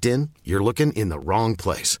on LinkedIn, you're looking in the wrong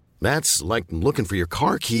place. That's like looking for your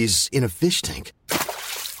car keys in a fish tank.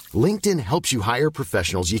 LinkedIn helps you hire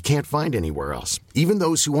professionals you can't find anywhere else, even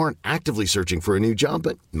those who aren't actively searching for a new job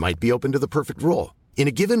but might be open to the perfect role. In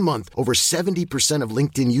a given month, over 70% of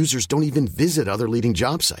LinkedIn users don't even visit other leading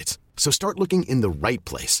job sites. So start looking in the right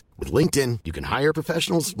place. With LinkedIn, you can hire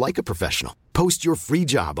professionals like a professional. Post your free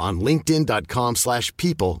job on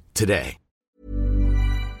linkedin.com/people today.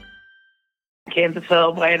 Kan inte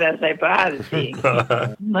förbereda sig på allting.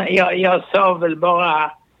 jag sa väl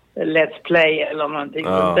bara let's play eller någonting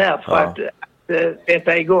sånt där för att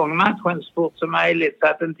sätta igång matchen så fort som möjligt så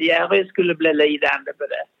att inte Jerry skulle bli lidande på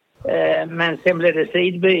det. Men sen blev det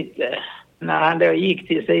sidbyte. När han då gick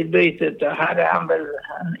till sidbytet då hade han väl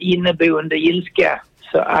en inneboende ilska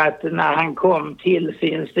så att när han kom till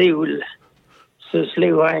sin stol så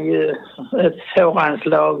slog han ju ett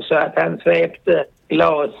förhandslag så att han svepte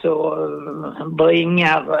glas och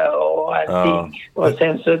bringar och allting. Ja. Och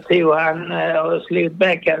sen så tog han och slog ett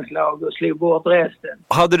backhandslag och slog bort resten.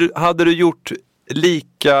 Hade du gjort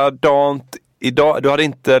likadant idag? Du hade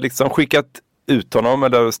inte liksom skickat ut honom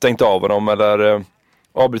eller stängt av honom eller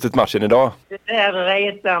avbrutit matchen idag? Det där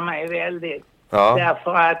retar mig väldigt. Ja.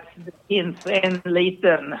 Därför att det finns en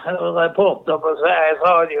liten reporter på Sveriges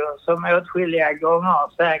Radio som åtskilliga gånger har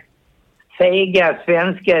sagt fega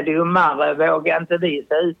svenska domare vågar inte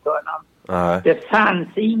visa ut honom. Nej. Det fanns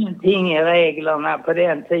ingenting i reglerna på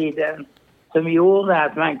den tiden som gjorde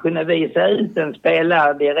att man kunde visa ut en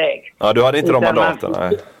spelare direkt. Ja, du hade inte de mandaten,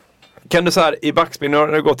 nej. Kan du så här, i backspin, när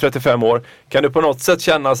det gått 35 år, kan du på något sätt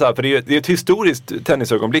känna så här, för det är ett historiskt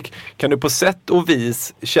tennisögonblick, kan du på sätt och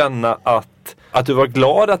vis känna att du var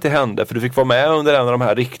glad att det hände, för du fick vara med under en av de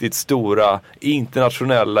här riktigt stora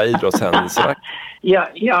internationella idrottshändelserna?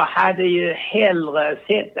 Jag hade ju hellre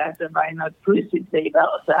sett att det var i något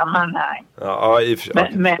positivare sammanhang. Ja, i och för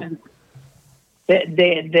sig. Men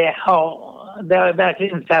det har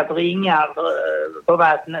verkligen satt ringar på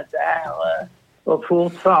vattnet där. Och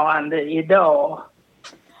fortfarande idag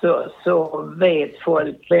så vet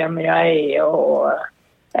folk vem jag är. Och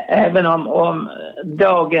även om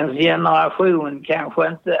dagens generation kanske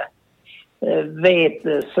inte vet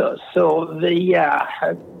det så via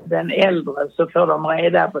den äldre så får de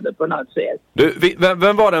reda på det på något sätt. Du,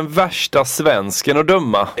 vem var den värsta svensken att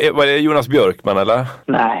döma? Var det Jonas Björkman eller?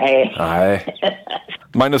 Nej.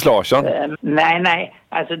 Magnus Larsson? Nej.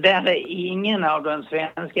 Alltså där är ingen av de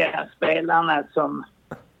svenska spelarna som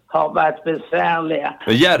har varit besvärliga.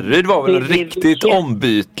 Jerryd var väl riktigt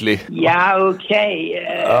ombytlig? Ja, okej.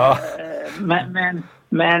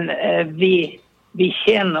 Men vi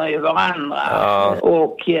känner ju varandra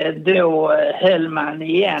och då höll man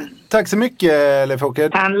igen. Tack så mycket, Leif-Åke.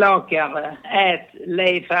 Tandlakare,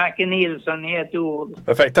 Leif Arke Nilsson i ett ord.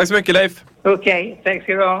 Perfekt, tack så mycket Leif. Okej, tack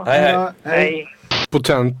ska du ha. Hej.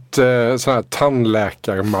 Potent sån här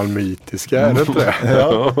tandläkarmalmitiska, är det inte det?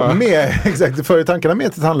 Ja, mer, exakt. Du för ju tankarna mer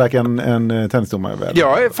till tandläkaren än tennisdomare väl?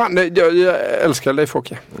 Ja, jag älskar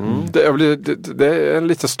Leif-Åke. Det är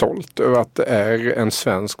lite stolt över att det är en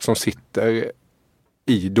svensk som sitter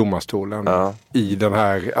i domarstolen i den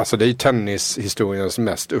här, alltså det är ju tennishistoriens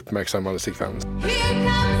mest uppmärksammade sekvens.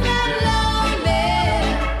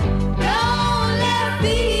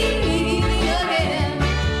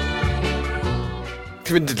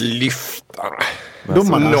 Ska vi inte lyfta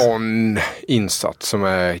någon insats som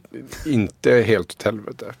är inte helt åt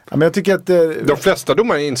helvete? Ja, men jag tycker att de flesta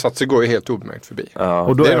domarinsatser går ju helt obemärkt förbi.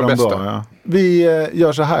 Och då det är de bästa. bra, ja. Vi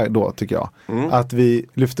gör så här då, tycker jag. Att vi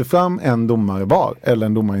lyfter fram en domare var, eller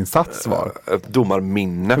en domarinsats var. Ett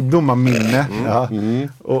domarminne. Ja.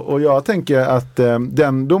 Och jag tänker att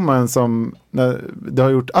den domaren som det har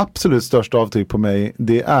gjort absolut störst avtryck på mig,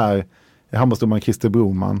 det är handbollsdomaren Christer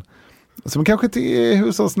Broman. Som kanske inte är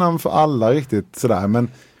hushållsnamn för alla riktigt sådär, men...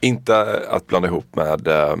 Inte att blanda ihop med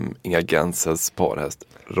Inga Genses parhäst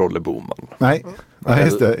Rolle Boman. Nej,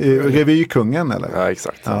 just det. Revykungen eller? Ja,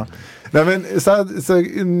 exakt. Ja. Nej, men så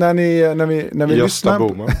när vi lyssnar...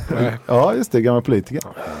 Boman. Ja, just det, gamla politiker.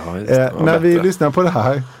 Ja, just det. När vi lyssnar på det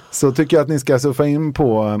här så tycker jag att ni ska surfa in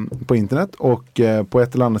på internet och på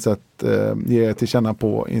ett eller annat sätt ge er till känna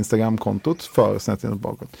på Instagram-kontot för Snett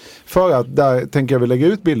bakåt. För att där tänker jag väl lägga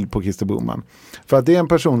ut bild på Christer Broman. För att det är en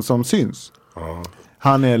person som syns.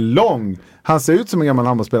 Han är lång. Han ser ut som en gammal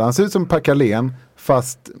handbollsspelare. Han ser ut som Per Carlén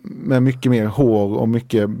fast med mycket mer hår och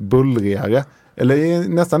mycket bullrigare. Eller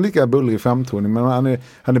nästan lika bullrig framtoning, men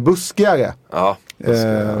han är buskigare. Ja.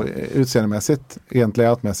 Utseendemässigt, rent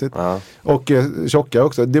layoutmässigt. Och tjockare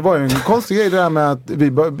också. Det var ju en konstig grej det där med att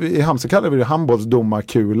i Halmstad kallade vi det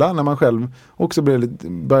handbollsdomarkula, när man själv också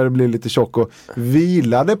började bli lite tjock och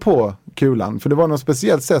vilade på kulan. För det var något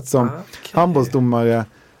speciellt sätt som handbollsdomare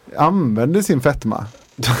använde sin fetma.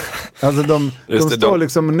 Alltså de står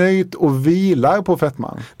liksom nöjt och vilar på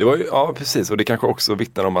fetman. Det var ju, ja precis, och det kanske också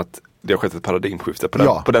vittnar om att det har skett ett paradigmskifte.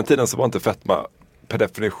 På den tiden så var inte fetma per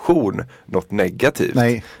definition något negativt.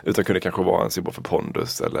 Nej. Utan kunde kanske vara en symbol för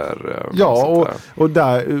pondus eller och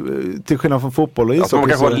där, till skillnad från fotboll och ishockey. Alltså man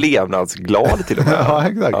kanske var levnadsglad till och med. Ja,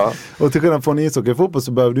 exakt. Ja. Och till skillnad från ishockey och fotboll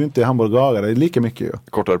så behöver du inte i handboll röra dig lika mycket ju.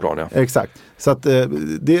 Kortare plan, ja. Exakt. Så att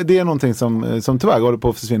det är någonting som tyvärr håller på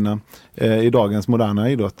att försvinna i dagens moderna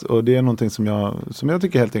idrott. Och det är någonting som jag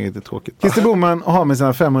tycker helt enkelt är tråkigt. Christer Broman har med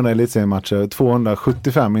sina 500 elitseriematcher,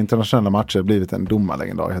 275 internationella matcher blivit en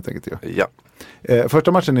domarlegendar helt enkelt ju. Ja.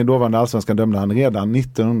 Första matchen i dåvarande allsvenskan dömde han redan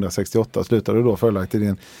 1968, slutade då förlagt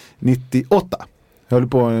 98. Höll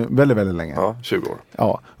på väldigt, väldigt länge. Ja, 20 år.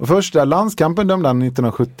 Ja. Och första landskampen dömde han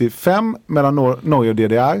 1975 mellan Norge och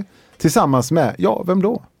DDR tillsammans med, vem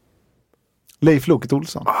då? Leif Loket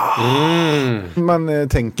Olsson. Man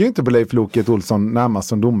tänker ju inte på Leif Loket Olsson närmast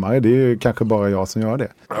som domare. Det är ju kanske bara jag som gör det.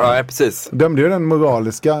 Ja, precis. Dömde ju den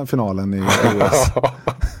moraliska finalen i OS.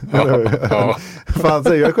 Han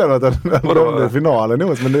säger själv att han dömde finalen i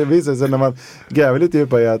OS. Men det visar sig när man gräver lite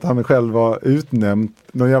djupare i att han själv var utnämnd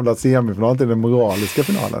någon jävla semifinal till den moraliska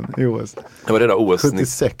finalen i OS. Det var det där OS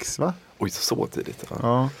 76 va? Oj, så tidigt.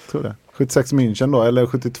 Ja, tror det. 76 München då, eller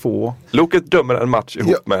 72. Loket dömer en match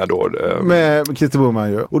ihop med då... Med Christer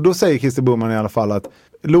Broman ju. Och då säger Christer Broman i alla fall att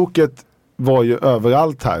Loket var ju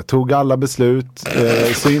överallt här. Tog alla beslut.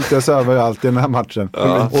 Syntes överallt i den här matchen.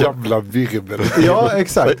 Jävla virvel. Ja,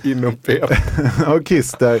 exakt. Inom P. Och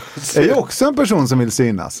Christer är ju också en person som vill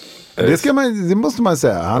synas. Det måste man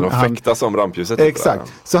säga. Han fäktas om rampljuset.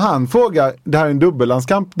 Exakt. Så han frågar, det här är en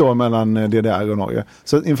dubbellandskamp då mellan DDR och Norge.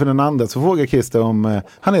 Så inför den andra så frågar Christer om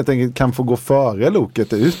han helt enkelt kan få gå före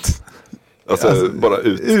Loket ut. Alltså bara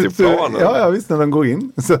ut till planen. Ja, visst, när de går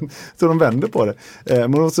in. Så de vänder på det.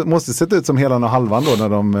 Man måste sätta ut som hela och halvan då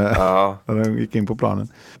när de gick in på planen.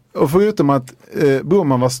 Och förutom att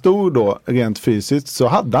Broman var stor då rent fysiskt så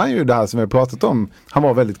hade han ju det här som vi har pratat om. Han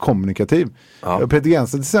var väldigt kommunikativ. Ja. Peter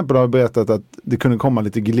Gense till exempel har berättat att det kunde komma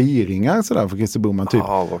lite gliringar sådär för Christer Broman. Typ,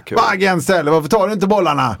 vad Gense, eller varför tar du inte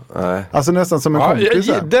bollarna? Nej. Alltså nästan som en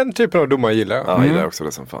kompis. Den typen av domar gillar jag. Ja, jag gillar också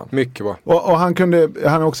det som fan. Mycket bra. Och han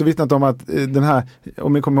har också vittnat om att den här,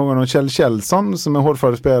 om ni kommer ihåg någon Kjell Kjellson som är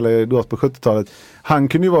hårdförande spelare då på 70-talet. Han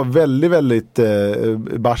kunde ju vara väldigt, väldigt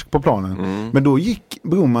barsk på planen. Men då gick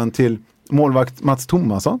Broman till målvakt Mats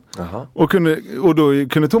Thomasson. Och då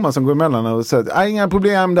kunde Thomasson gå emellan och säga inga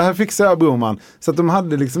problem, det här fixar jag, Broman. Så att de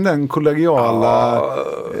hade liksom den kollegiala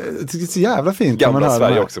det är så jävla fint. Gamla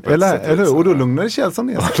Sverige också på ett sätt. Eller? Och då lugnade Kjellson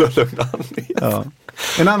ner sig. Ja.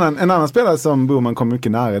 En annan spelare som Broman kom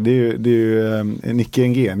mycket nära, det är ju Nicke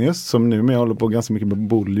Engenius, som nu med håller på ganska mycket med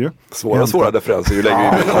Bolju. Svåra referenser ju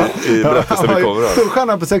längre i berättelsen vi kommer.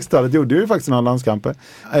 Stjärnan på 60-talet gjorde ju faktiskt några landskamper.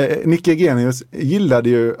 Nicke Engenius gillade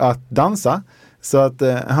ju att dansa, så att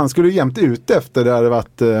han skulle jämt ut efter det hade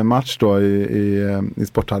varit match då i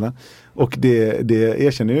sporthallen. Och det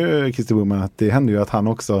erkänner ju Christer Broman att det hände ju att han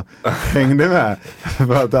också hängde med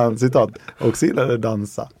för att han, citat, också gillade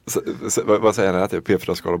dansa. Vad säger han? Att det är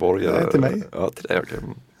P4 Skaraborg? Till mig. Ja, till dig, okej.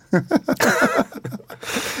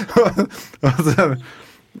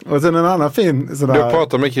 Och sen en annan fin sådär... Du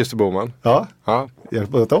pratar med Christer Boman? Ja.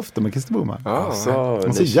 Jag pratar ofta med Christer Boman. Han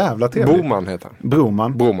är så jävla trevlig. Boman heter han.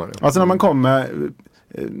 Broman. Ja. Alltså när man kommer...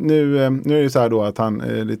 Nu är det ju så här då att han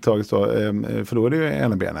lite taget så förlorade ju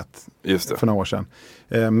ena benet för några år sedan.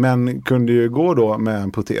 Men kunde ju gå då med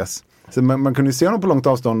en protes. Så man kunde ju se honom på långt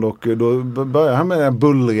avstånd och då började han med den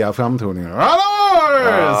bullriga framtoningen.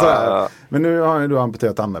 Hallå! Men nu har han ju då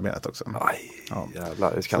amputerat andra benet också.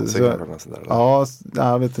 Jävlar, det kan säga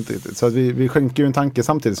jag vet inte riktigt. Så att vi skänker ju en tanke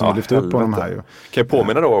samtidigt som vi lyfter upp på de här. Ju. Kan jag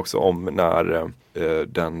påminna då också om när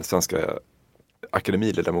den svenska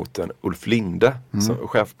akademiledamoten Ulf Linde, som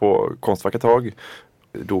chef på Konstfack ett tag,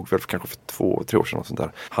 dog väl kanske för 2-3 år sedan och sånt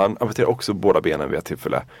där. Han amputerade också båda benen vid ett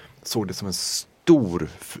tillfälle. Såg det som en stor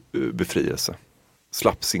befrielse.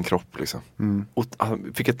 Slapp sin kropp liksom. Och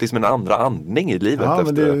han fick liksom en andra andning i livet. Ja,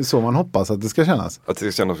 men det är så man hoppas att det ska kännas. Att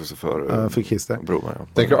det ska kännas också för Christer. Broman. Ja.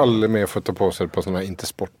 Tänker aldrig mer få ta på sig på sådana här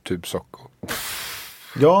inte-sporttypsockor.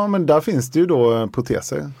 Ja, men där finns det ju då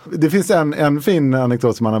proteser. Det finns en fin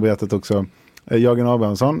anekdot som han har berättat också. Jörgen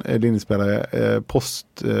Abrahamsson, linjespelare,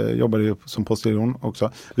 jobbade ju som postgirron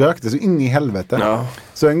också. Rökte så in i helvete. Ja.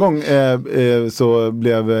 Så en gång så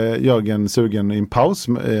blev Jörgen sugen i en paus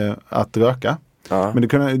att röka. Ja. Men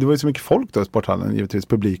det var ju så mycket folk då i sporthallen, givetvis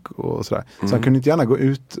publik och sådär. Så han kunde inte gärna gå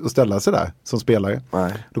ut och ställa sig där som spelare.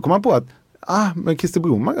 Nej. Då kom han på att men Christer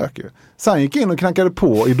Broman röker ju. Så han gick in och knackade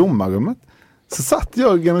på i domarrummet. Så satt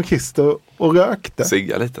Jörgen och Christer och rökte.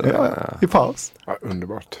 Sigga lite. I paus. Ja,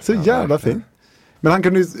 underbart. Så jävla fint. Men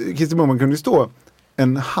Christer Broman kunde ju stå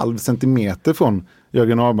 0,5 centimeter från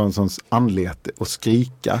Jörgen Abrahamssons anlete och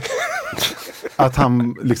skrika. att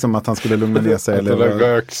han skulle lugna ner sig. Eller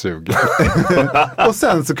röksug. Och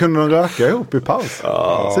sen så kunde de röka ihop i paus.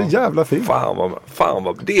 Så jävla fint. Fan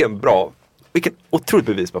vad det är en bra... Vilket otroligt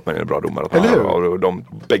bevis på att man är en bra domare. Att man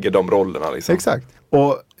har bägge de rollerna. Liksom. Exakt.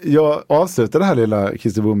 Och jag avslutar det här lilla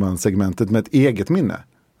Christer Broman-segmentet med ett eget minne.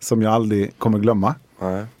 Som jag aldrig kommer glömma.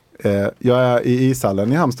 Nej. Jag är i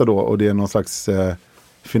ishallen i Halmstad då. Och det är någon slags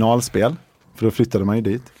finalspel. För då flyttade man ju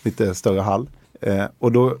dit. Lite större hall.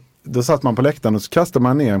 Och då satt man på läktaren och så kastade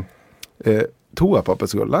man ner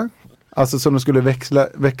toapappersrullar. Alltså som de skulle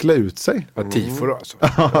veckla ut sig. Tifo då alltså.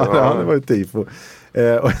 Ja, det var ju tifo.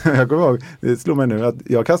 Och jag kommer ihåg, det slog mig nu att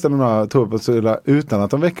jag kastade några toapappersrullar utan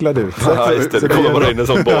att de vecklade ut sig. Ja, just det. Det kommer bara in en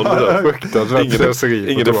sån boll.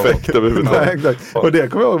 Ingen effekt överhuvudtaget. Nej, exakt. Och det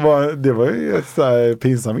kommer jag ihåg, det var ju ett så här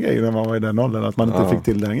pinsam grej när man var i den åldern, att man inte fick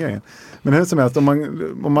till den grejen. Men hur som helst, om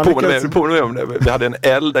man påminner om det. Vi hade en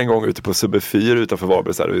eld en gång ute på Subbe 4 utanför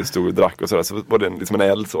Varberg, så här, vi stod och drack och sådär, så var det liksom en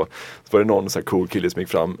eld så var det någon så här cool kille som gick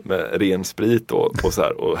fram med ren sprit och så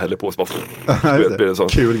här, och hällde på så bara blev det sån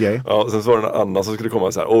kul grej. Ja, sen så var det en annan som skulle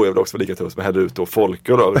komma så här, jag vill också vara lika tuff, men hällde ut och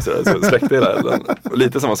folkor då, så släckte hela elden.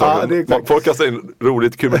 Lite samma sak. Folk kastar in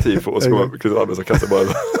roligt kul med tifo och så kommer Christer Albert som kastar bara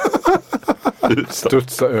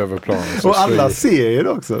studsa över planen. Och alla ser ju det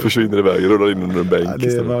också. Försvinner iväg, rullar in under en bänk. Ja,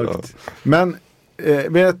 det är mörkt. Men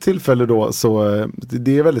vid ett tillfälle då så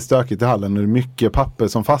det är väldigt stökigt i hallen och det är mycket papper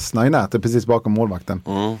som fastnar i nätet precis bakom målvakten.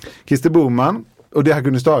 Christer Broman, och det här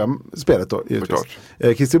kunde störa spelet då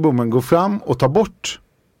Christer Broman går fram och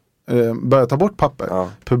börjar ta bort papper. Ja.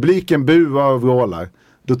 Publiken buar och vrålar.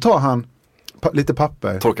 Då tar han lite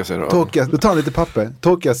papper. Torkar sig då. Då tar han lite papper,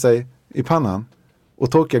 torkar sig i pannan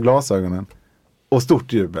och torkar glasögonen. Och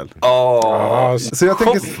stort jubel. Så jag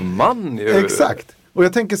tänker exakt. Och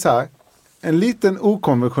jag tänker så här, en liten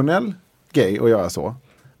okonventionell grej att göra så.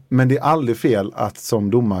 Men det är aldrig fel att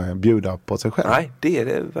som domare bjuda på sig själv. Nej, det är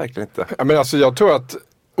det verkligen inte. Ja, men alltså jag tror att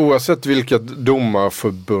oavsett vilket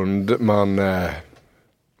domarförbund man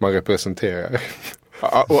representerar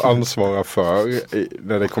och ansvara för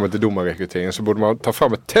när det kommer till domarrekrytering, så borde man ta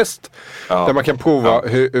fram ett test där man kan prova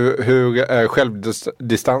hur är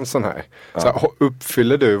självdistansen här. Så här,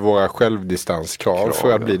 uppfyller du våra självdistanskrav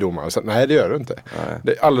för att bli domare? Så, nej, det gör du inte.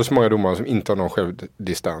 Det är alldeles många domare som inte har någon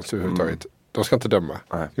självdistans överhuvudtaget. De ska inte döma.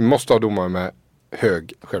 Vi måste ha domare med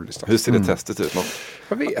hög självdistans. Hur ser det testet ut?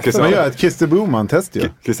 Jag vet. Man gör ett Christer Broman-test ju.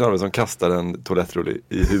 Christian Arvidsson kastar en toalettrull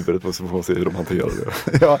i huvudet på, så får man se hur de hanterar det.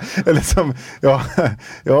 Ja, eller som jag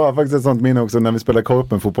har faktiskt ett sånt minne också när vi spelar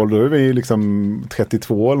korpenfotboll. Då är vi liksom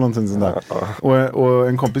 32 eller någonting sånt där. Och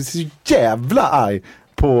en kompis är så jävla arg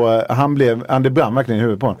på, det brann verkligen i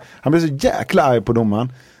huvudet på honom. Han blev så jäkla arg på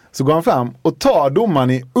domaren. Så går han fram och tar domaren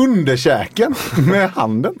i underkäken med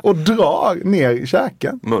handen och drar ner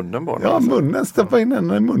käken. Munnen bara? Ja, munnen. Stoppar in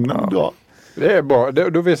den i munnen och drar. Det är bra.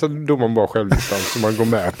 Då visar domaren bara självdistans, så man går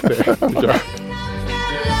med på det.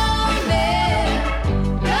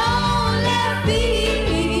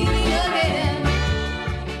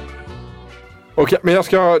 Okej, men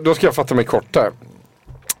då ska jag fatta mig kort här.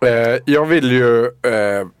 Jag vill ju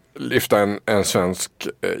lyfta en svensk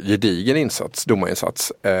gedigen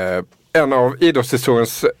domarinsats. En av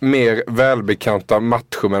idrottshistoriens mer välbekanta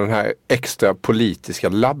matcher med den här extra politiska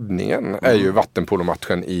laddningen är ju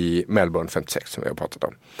vattenpolomatchen i Melbourne 56 som vi har pratat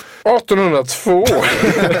om. 1802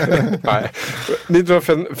 Nej.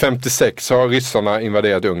 1956 har ryssarna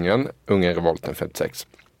invaderat Ungern-revolten 56.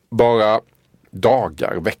 Bara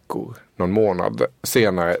dagar, veckor, någon månad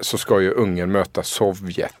senare så ska ju Ungern möta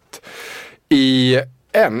Sovjet i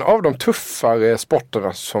en av de tuffare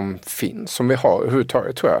sporterna som finns, som vi har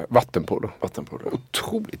överhuvudtaget, tror jag, vattenpolo.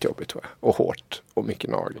 Otroligt jobbigt, tror jag. Och hårt. Och mycket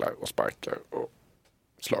naglar och sparkar och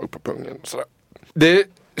slag på pungen och sådär. Det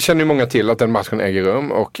känner ju många till att den matchen äger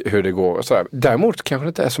rum och hur det går och sådär. Däremot kanske det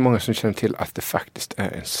inte är så många som känner till att det faktiskt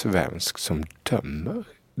är en svensk som dömer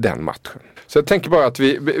den matchen. Så jag tänker bara att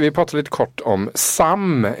vi pratar lite kort om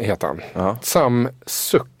Sam, heter han. Sam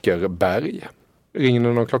Zuckerberg. Ringer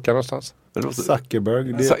någon klocka någonstans?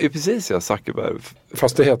 Zuckerberg. Precis, Zuckerberg.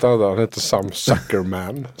 Fast det heter han heter Sam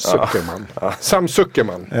Zuckerman. Sam Zuckerman. Sam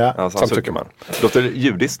Zuckerman. Låter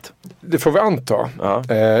judiskt. Det får vi anta.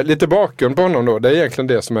 Lite bakgrund på honom då. Det är egentligen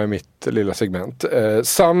det som är mitt lilla segment.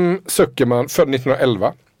 Sam Zuckerman, född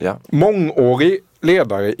 1911. Mångårig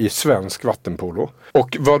ledare i svensk vattenpolo.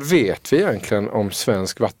 Och vad vet vi egentligen om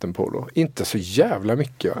svensk vattenpolo? Inte så jävla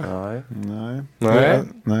mycket, va? Nej.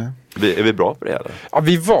 Är vi bra på det eller? Ja,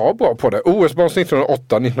 vi var bra på det. OS-brons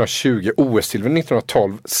 1908, 1920, OS-silver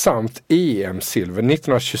 1912 samt EM-silver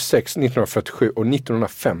 1926, 1947 och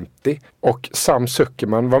 1950. Och Sam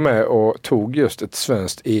Zuckerman var med och tog just ett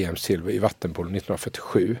svenskt EM-silver i vattenpolo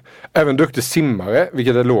 1947. Även duktig simmare,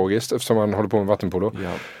 vilket är logiskt eftersom han håller på med vattenpolo.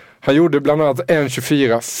 Han gjorde bland annat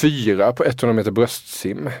 1:24,4 på 100 meter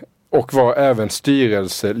bröstsim och var även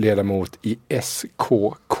styrelseledamot i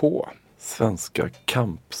SKK. Svenska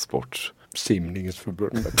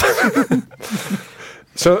kampsportsimningsförbundet.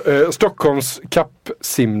 Stockholms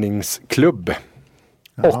kappsimningsklubb.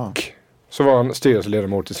 Och så var han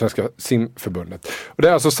styrelseledamot i Svenska simförbundet. Och det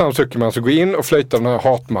är alltså Sam Zuckerman som går in och flöjtar den här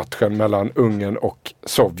hatmatchen mellan Ungern och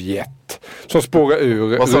Sovjet. Som spårar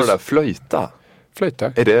ur... Vad sa du där? Flöjta?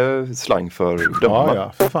 Flöjta. Är det slang för döma?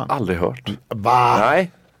 Ja, för fan. Aldrig hört. Va?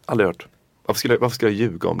 Nej, aldrig hört. Varför ska jag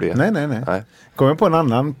ljuga om det? Nej. Kommer på en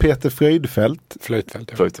annan, Peter Fröjdfält.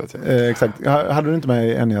 Flöjtfält, exakt. Hade du inte med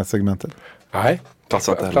i NES-segmentet? Nej,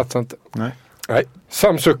 platsar inte. Nej.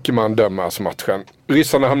 Sam Zuckerman dömer alltså matchen.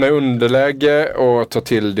 Ryssarna hamnar i underläge och tar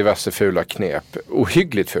till diverse fula knep.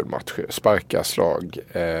 Ohyggligt ful match. Sparka, slag.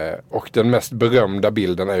 Och den mest berömda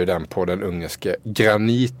bilden är ju den på den ungerske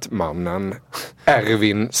granitmannen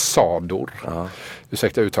Ervin Sador.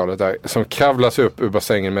 Ursäkta uttalet där. Som kravlas upp ur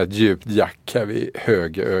bassängen med ett djupt jack här vid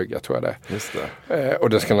höger öga, tror jag det. Just det. Och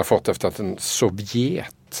det ska han ha fått efter att en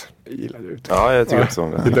Sovjet gillar ut. Ja, jag tycker också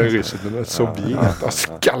om det. Den ryssen, den Sovjet har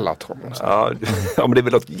skallat honom. Ja, men det är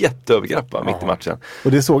väl något jätteövergrepp mitt i matchen.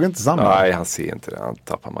 Och det såg inte samma. Nej, han ser inte det. Han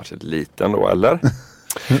tappar matchen lite ändå, eller?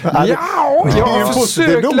 Jag har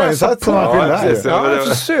försökt läsa på. Jag har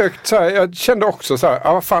försökt så här, jag kände också så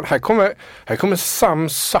här, fan, här kommer Sam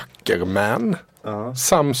Zuckerman.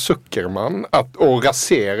 Sam Zuckerman att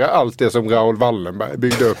rasera allt det som Raoul Wallenberg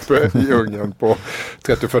byggde upp i Ungern på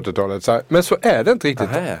 30- och 40-talet. Men så är det inte riktigt.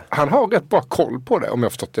 Han har rätt bra koll på det, om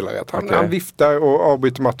jag förstått det rätt. Han viftar och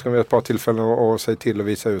avbryter matchen vid ett par tillfällen och säger till och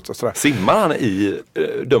visar ut och sådär. Simmar han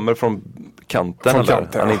dömer från kanten? Från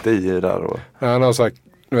kanten, han är inte i där och... Han har sagt,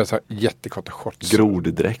 nu är så här jättekorta shorts.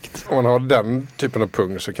 Groddräkt. Om man har den typen av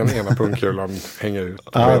pung så kan ena pungkulan hänga ut.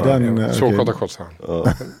 Så korta shorts han.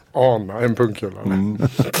 Ana en pungkula.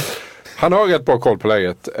 Han har rätt bra koll på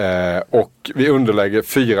läget och vid underläge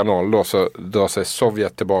 4-0 då så drar sig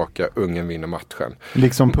Sovjet tillbaka, Ungern vinner matchen.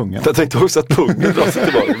 Liksom pungen. Jag tänkte också att pungen drar sig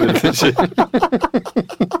tillbaka.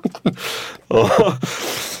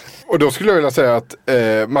 Och då skulle jag vilja säga att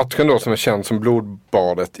matchen då som är känd som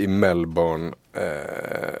blodbadet i Melbourne.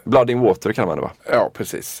 Blood in water kan man det va? Ja,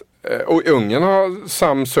 precis. Och i Ungern har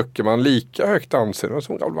Sam Zuckerman lika högt anseende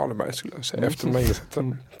som Raoul Wallenberg skulle jag säga efter de här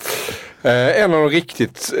insatsen. En av de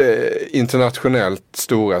riktigt internationellt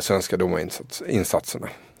stora svenska domarinsatserna.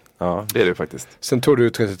 Ja, det är det faktiskt. Sen tog det ju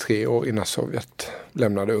 33 år innan Sovjet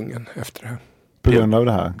lämnade Ungern efter det här. På grund av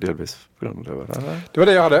det här? Delvis på grund av det här. Det var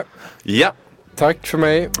det jag hade. Ja. Tack för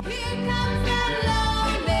mig.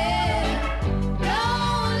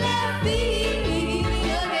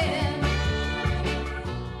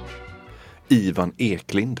 Ivan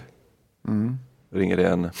Eklind. Ringer det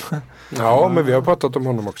en... Ja, men vi har pratat om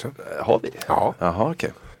honom också. Har vi? Ja. Jaha,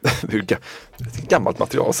 okej. Det är gammalt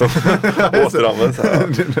material som återanvänds här.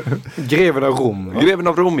 Greven av Rom. Greven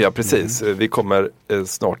av Rom, ja precis. Vi kommer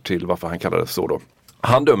snart till varför han kallades så då.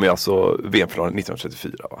 Han dömer alltså VM-finalen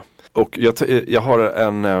 1934 va? Och jag har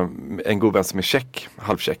en god vän som är tjeck,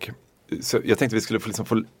 halvtjeck. Så jag tänkte vi skulle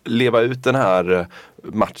få leva ut den här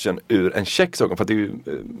matchen ur en tjecks ögon. För att det är ju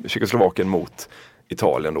Tjeckoslovakien mot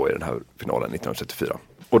Italien då i den här finalen 1934.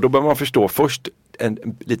 Och då bör man förstå först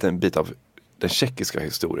en liten bit av den tjeckiska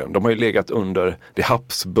historien. De har ju legat under det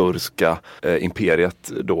Habsburgska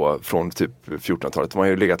imperiet då från typ 1400-talet. De har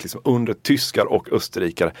ju legat liksom under tyskar och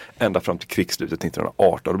österrikare ända fram till krigsslutet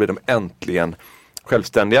 1918. Då blir de äntligen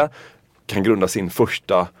självständiga. Kan grunda sin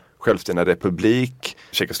första självständiga republik,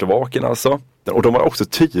 Tjeckoslovakien alltså. Och de var också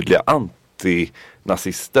tydliga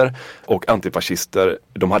antinazister och antifascister.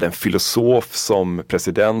 De hade en filosof som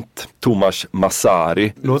president, Tomas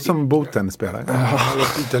Massari. Låter som bottenspelare. Det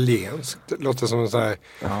låter italienskt. Det låter som en sån här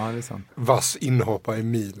vass inhoppare i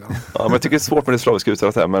Milan. Ja, men jag tycker det är svårt med det slaviska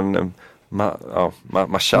uttalet här, men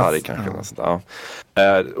Massari kanske. Ja.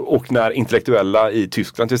 Och när intellektuella i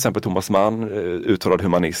Tyskland, till exempel Thomas Mann, uttalad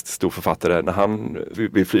humanist, stor författare, när han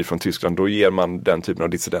vill fly från Tyskland, då ger man den typen av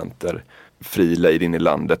dissidenter fri lejd in i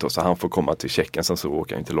landet och så han får komma till Tjeckien, sen så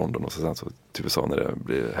åker han till London och sen så till USA när det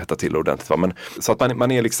blir hetta till ordentligt. Va? Men, så att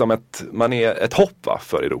man är liksom ett hopp va,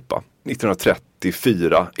 för Europa.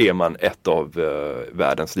 1934 är man ett av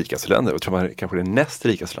världens rikaste länder. Jag tror man kanske det näst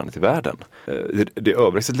rikaste landet i världen. Det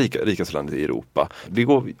överlägset rikaste landet i Europa. Det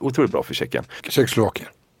går otroligt bra för Tjeckien. Tjeckoslovakien.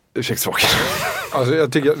 Alltså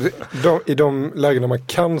jag tycker i de lägena man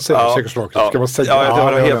kan säga Tjeckoslovakien ska man säga. Ja, jag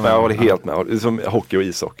håller helt med. Som hockey och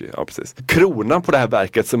ishockey. Ja, precis. Kronan på det här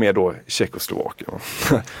verket som är då Tjeckoslovakien.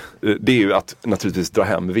 Det är ju att naturligtvis dra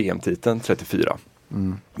hem VM-titeln 34.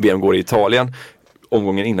 VM går i Italien.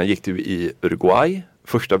 Omgången innan gick det ju i Uruguay.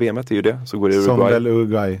 Första VMet är ju det. Så går det i Uruguay. Som väl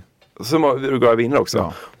Uruguay. Som Uruguay vinner också.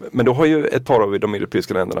 Ja. Men då har ju ett par av de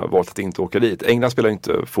europeiska länderna valt att inte åka dit. England spelar ju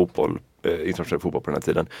inte internationell fotboll på den här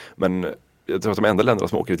tiden. Men jag tror att de enda länderna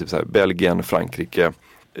som åker dit, typ så här, Belgien, Frankrike,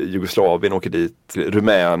 Jugoslavien åker dit,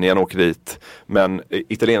 Rumänien åker dit. Men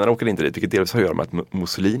italienarna åker inte dit, vilket delvis har att göra med att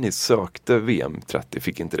Mussolini sökte VM 30,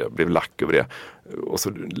 fick inte det, blev lack över det. Och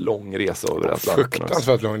så lång resa över Atlanten.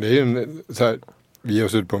 Fruktansvärt lång, det är ju en så här... Vi ger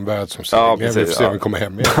oss ut på en värld som säger vi får se om vi kommer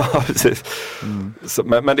hem igen. Ja, precis. Så,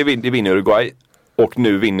 men det vinner Uruguay. Och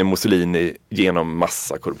nu vinner Mussolini genom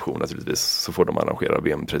massa korruption naturligtvis. Så får de arrangera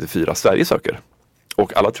VM 34. Sverige söker.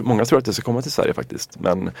 Och många tror att det ska komma till Sverige faktiskt.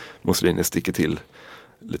 Men Mussolini sticker till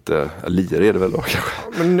lite lirer är det väl då kanske.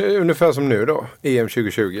 Men ungefär som nu då. EM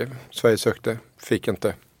 2020. Sverige sökte. Fick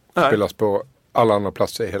inte spelas på alla andra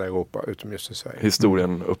platser i hela Europa utom just i Sverige.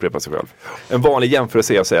 Historien upprepar sig själv. En vanlig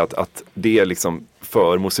jämförelse är att säga att det är liksom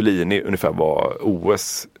för Mussolini ungefär vad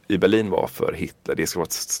OS i Berlin var för Hitler. Det ska vara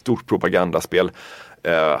ett stort propagandaspel.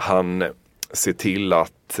 Han ser till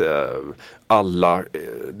att det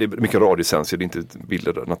är mycket radiosändare, det är inte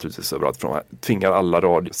bilder naturligtvis överallt från här. Tvingar alla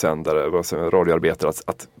radioarbetare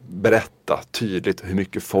att berätta tydligt hur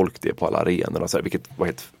mycket folk det är på alla arenorna, så här, vilket var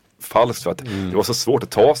helt falskt för att det var så svårt att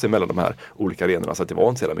ta sig mellan de här olika arenorna så att det var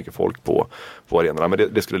inte så mycket folk på arenorna, men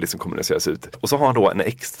det skulle liksom kommuniceras ut. Och så har han då en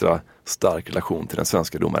extra stark relation till den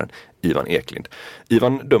svenska domaren Ivan Eklind.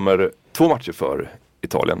 Ivan dömer 2 matcher för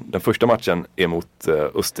Italien. Den första matchen är mot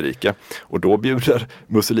Österrike och då bjuder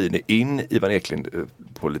Mussolini in Ivan Eklind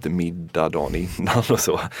på lite middag dagen innan och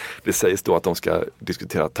så. Det sägs då att de ska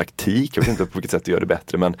diskutera taktik. Jag vet inte på vilket sätt det gör det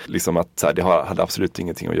bättre, men liksom att så här, det hade absolut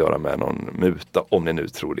ingenting att göra med någon muta, om ni nu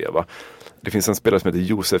tror det va. Det finns en spelare som heter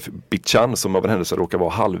Josef Bichan som av en händelse råkar vara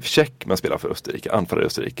halvtjeck men spelar för Österrike, anfallare i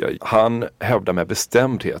Österrike. Han hävdar med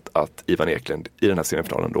bestämdhet att Ivan Eklund i den här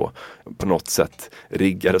semifinalen då på något sätt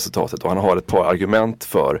riggar resultatet, och han har ett par argument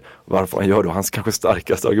för varför han gör det. Hans kanske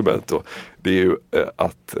starkaste argument då, det är ju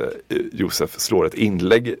att Josef slår ett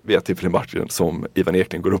inlägg vid ett tillfälle i matchen som Ivan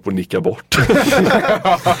Eklund går upp och nickar bort.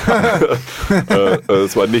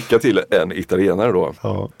 Så han nickar till en italienare då.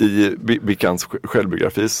 Ja. I Bicans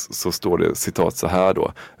självbiografi så står det citat så här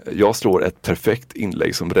då: jag slår ett perfekt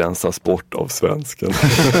inlägg som rensas bort av svensken.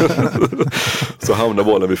 Så hamnar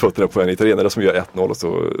bollen vid fötterna på en italienare som gör 1-0 och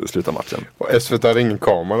så slutar matchen. Och SVT hade ingen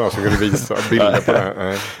kamera som kunde visa bilder på det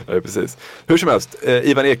här. Nej, precis. Hur som helst,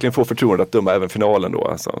 Ivan Eklund får förtroende att döma även finalen då.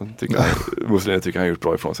 Alltså, Mussolini tycker han har gjort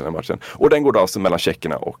bra ifrån sig den här matchen. Och den går då alltså mellan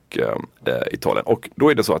tjeckerna och Italien. Och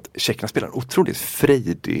då är det så att tjeckerna spelar en otroligt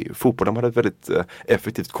frejdig fotboll. De hade ett väldigt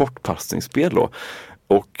effektivt kortpassningsspel då.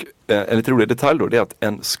 Och en lite rolig detalj då, det är att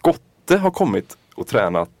en skotte har kommit och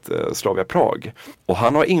tränat Slavia Prag. Och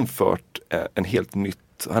han har infört en helt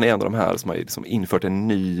nytt, han är en av de här som har liksom infört en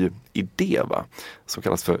ny idé, va? Som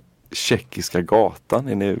kallas för Tjeckiska gatan.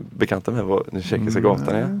 Är ni bekanta med vad den Tjeckiska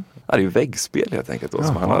gatan är? Ja, det är ju väggspel helt enkelt då,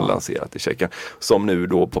 som han har lanserat i Tjeckien. Som nu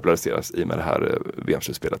då populariseras i med det här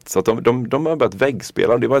VM-slutspelet. Så att de har börjat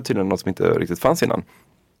väggspela, och det var tydligen något som inte riktigt fanns innan.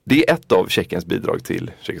 Det är ett av Tjeckiens bidrag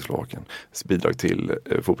till Tjeckoslovakien. Bidrag till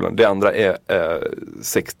fotbollen. Det andra är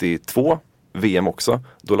 62 VM också.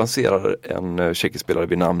 Då lanserar en tjeckisk spelare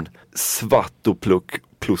vid namn Svatopluk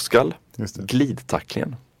Pluskal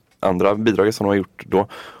glidtacklingen. Andra bidraget som de har gjort då.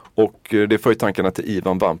 Och det för ju tankarna till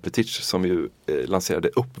Ivan Vampetic som ju lanserade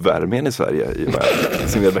uppvärmningen i Sverige i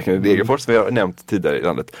sin medverkan i Degerfors som vi har nämnt tidigare i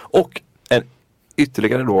landet. Och en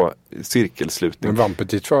ytterligare då cirkelslutning. Men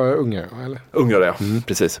Vampetic var unga, eller? Unga, ja.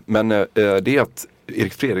 Precis. Men det är att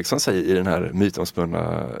Erik Fredriksson säger i den här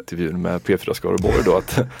mytomspunna intervjun med P4 Skaraborg då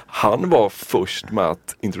att han var först med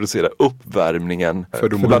att introducera uppvärmningen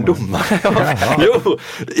bland domare. Jo,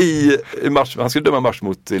 i match, han skulle döma en match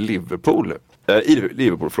mot Liverpool.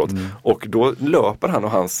 Och då löper han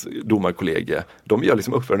och hans domarkollega, de gör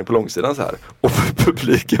liksom uppvärmning på långsidan så här, och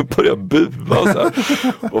publiken börjar bua så här.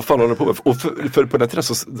 Och fan håller på med. Och för på den tiden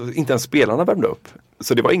så inte ens spelarna värmde upp.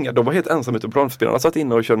 Så det var inga, de var helt ensamma ute på plan. Spelarna satt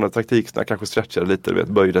inne och körde några taktiksna, kanske stretchade lite,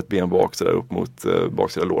 böjde ett ben bak så där upp mot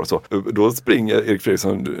baksida lår så. Då springer Erik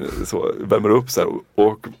Fredriksson så, värmer upp så här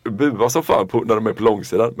och buar så fan när de är på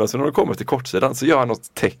långsidan. Men så när de kommer till kortsidan så gör han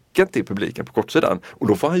något tecken till publiken på kortsidan, och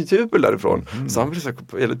då får han jubel därifrån. Så han blir så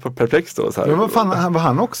lite perplex då. Så här. Men vad fan, var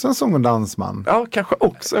han också en sång- och dansman? Ja, kanske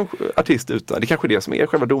också en artist utan. Det är kanske det som är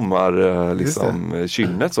själva domar liksom,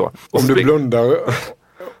 kynnet så. Och om du blundar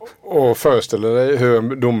och föreställer dig hur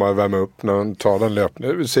en domare värmer upp när han tar den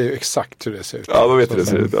löpningen. Du ser ju exakt hur det ser ut. Ja, man vet hur det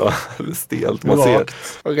ser ut. Ja. Stelt. Man ser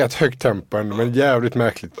rätt högt tempo, men jävligt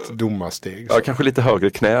märkligt domarsteg. Ja, kanske lite högre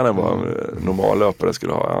knän än vad en normal löpare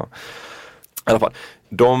skulle ha. Ja. I alla fall,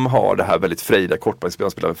 de har det här väldigt frejdiga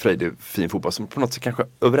kortbackspelet, spelar en frejdig fin fotboll som på något sätt kanske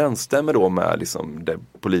överensstämmer då med liksom det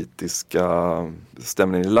politiska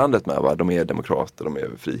stämningen i landet med, va? De är demokrater, de är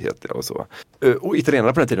frihetliga och så. Och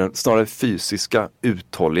italienarna på den tiden snarare fysiska,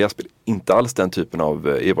 uthålliga spel. Inte alls den typen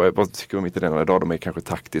av, vad tycker om italienarna idag? De är kanske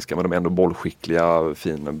taktiska, men de är ändå bollskickliga,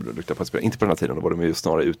 fina, duktiga på att spela. Inte på den här tiden, då var de ju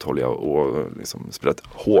snarare uthålliga och liksom spelat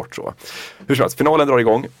hårt så. Hur som helst, finalen drar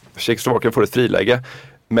igång. Tjeckoslovakien får ett friläge.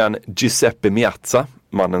 Men Giuseppe Meazza,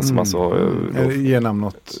 mannen som alltså... Ge namn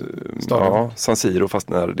något stadion. Ja, San Siro, fast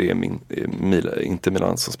när det är inte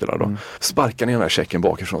Milan som spelar då. Sparkar ner den här tjecken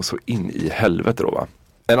bakifrån så in i helvete då, va?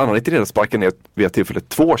 En annan italienare sparkar ner vid tillfället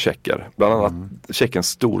 2 tjecker. Bland annat tjeckens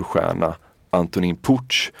storstjärna Antonin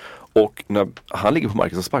Puch. Och när han ligger på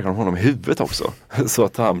marken så sparkar han honom i huvudet också. Så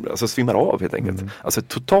att han alltså, svimmar av helt enkelt. Alltså ett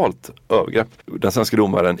totalt övergrepp. Den svenska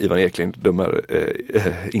domaren Ivan Eklund dömer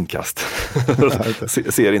inkast.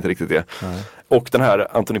 Ser inte riktigt det. Och den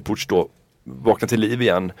här Antonin Puch då vaknar till liv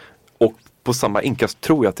igen. Och på samma inkast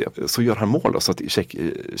tror jag att det så gör han mål då, så att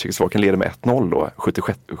Tjeckoslovakien leder med 1-0 då,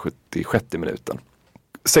 76 minuten.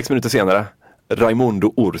 6 minuter senare,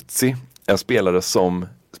 Raimundo Urzi, en spelare som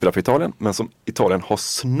spelar för Italien, men som Italien har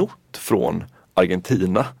snott från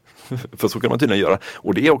Argentina. För så kan man tydligen göra.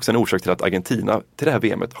 Och det är också en orsak till att Argentina till det här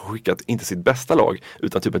VMet har skickat inte sitt bästa lag,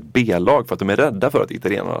 utan typ ett B-lag, för att de är rädda för att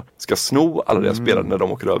italienarna ska sno alla deras spelare när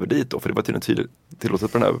de åker över dit då. För det var tydligen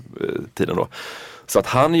tillåtet på den här tiden då. Så att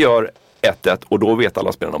han gör 1-1, och då vet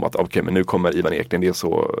alla spelarna om att okej, men nu kommer Ivan Eklund, det är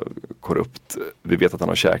så korrupt. Vi vet att han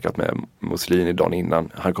har käkat med Mussolini dagen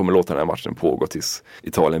innan. Han kommer låta den här matchen pågå tills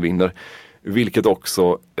Italien vinner. Vilket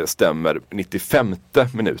också stämmer. 95:e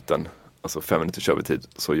minuten, alltså 5 minuters övertid,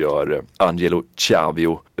 så gör Angelo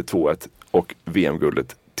Ciavio 2-1 och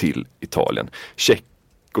VM-guldet till Italien.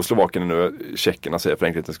 Tjeckoslovakien nu, tjeckerna säger för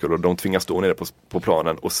enkelhetens skull, och de tvingas stå nere på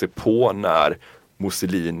planen och se på när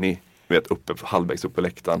Mussolini uppe, halvvägs upp på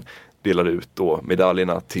läktaren delar ut då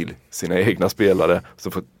medaljerna till sina egna spelare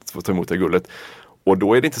som får ta emot det guldet. Och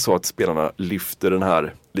då är det inte så att spelarna lyfter den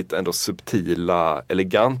här lite ändå subtila,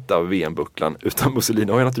 eleganta VM-bucklan, utan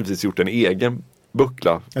Mussolini har ju naturligtvis gjort en egen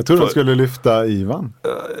buckla. Jag tror de skulle lyfta Ivan.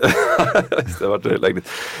 Det var det lägligt.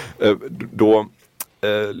 Då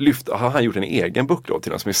har han gjort en egen buckla till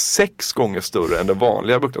den som är 6 gånger större än den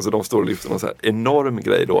vanliga bucklan. Så de står och lyfter någon så här enorm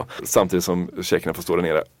grej då, samtidigt som tjeckerna får stå där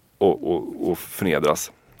nere och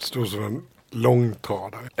förnedras. Står som en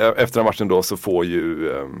långtradare. Efter den matchen då så får ju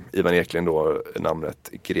Ivan Eklund då namnet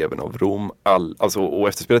Greven av Rom. Och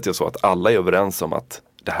efterspelet är så att alla är överens om att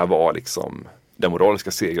det här var liksom den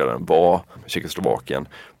moraliska segraren var Tjeckoslovakien.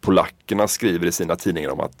 Polackerna skriver i sina tidningar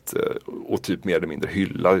om att och typ mer eller mindre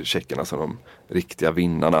hyllar tjeckerna som de riktiga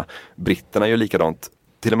vinnarna. Britterna gör likadant.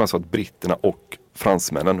 Till och med så att britterna och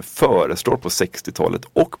fransmännen föreslår på 60-talet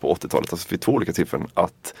och på 80-talet, alltså vid 2 olika tillfällen,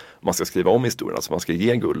 att man ska skriva om historien, alltså man ska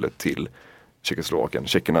ge guldet till Tjeckoslovakien.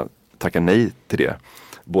 Tjeckerna tackar nej till det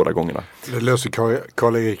båda gångerna. Det löser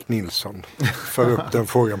Karl-Erik Nilsson för upp den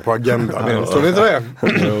frågan på agendan. Tror ni inte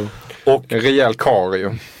det? Och en rejäl karl ju.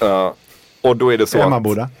 Och då är det så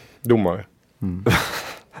Emmaboda. Domare.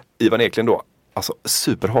 Ivan Eklund då, alltså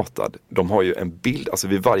superhatad. De har ju en bild, alltså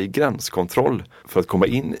vid varje gränskontroll för att komma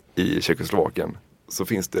in i Tjeckoslovakien så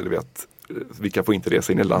finns det, vilka får inte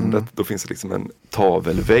resa in i landet. Då finns det liksom en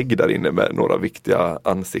tavelvägg där inne med några viktiga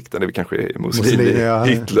ansikten. Det kanske är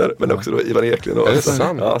Mussolini, Hitler, men också då Ivan Eklund. Är det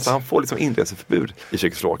sant? Ja, så han får liksom inreseförbud i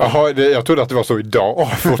Tjeckoslovakien. Jaha, jag trodde att det var så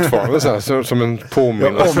idag fortfarande, så här, som en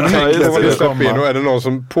påminnelse. Och är det någon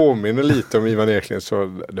som påminner lite om Ivan Eklund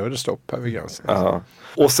så då är det stopp här vid gränsen. Ja.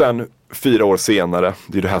 Och sen 4 år senare,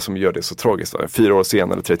 det är det här som gör det så tragiskt. 4 år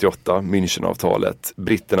senare, 38, Münchenavtalet.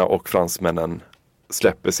 Britterna och fransmännen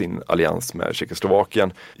släpper sin allians med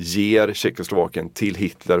Tjeckoslovakien, ger Tjeckoslovakien till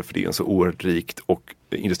Hitler, för det är en så oerhört rikt och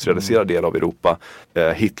industrialiserad del av Europa.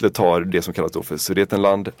 Hitler tar det som kallas då för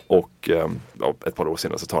Sudetenland och ett par år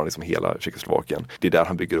senare så tar han liksom hela Tjeckoslovakien. Det är där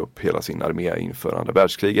han bygger upp hela sin armé inför andra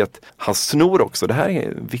världskriget. Han snor också, det här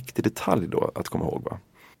är en viktig detalj då att komma ihåg, va?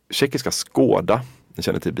 Tjeckiska Skoda, ni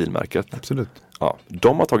känner till bilmärket. Absolut. Ja,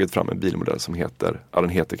 de har tagit fram en bilmodell som heter, den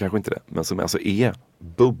heter kanske inte det, men som alltså är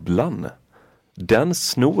Bubblan. Den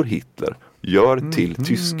snor Hitler, gör till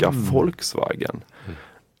tyska Volkswagen.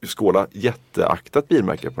 Skoda, jätteaktat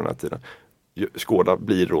bilmärke på den här tiden. Skoda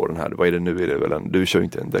blir då den här, vad är det nu? Är det väl du kör ju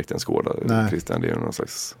inte direkt en Skoda, Christian, det är någon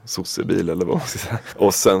slags sossebil eller vad man ska säga.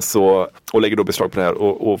 Och sen så, och lägger då beslag på det här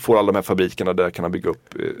och får alla de här fabrikerna där kan han bygga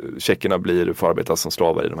upp, tjeckerna får arbeta som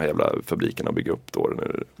slavar i de här jävla fabrikerna och bygga upp då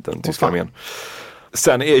den tyska armén.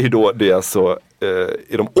 Sen är ju då det alltså,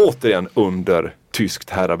 är de återigen under tyskt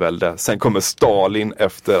herravälde. Sen kommer Stalin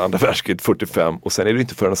efter andra världskriget 45 och sen är det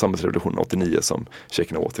inte förrän samhällsrevolutionen 89 som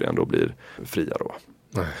tjeckerna återigen då blir fria då.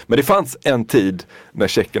 Nej. Men det fanns en tid när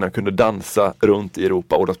tjeckerna kunde dansa runt i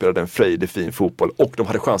Europa och de spelade en frejdig fin fotboll och de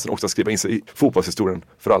hade chansen också att skriva in sig i fotbollshistorien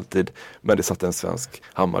för alltid. Men det satte en svensk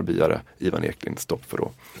Hammarbyare, Ivan Eklund, stopp för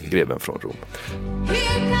då. Greven från Rom.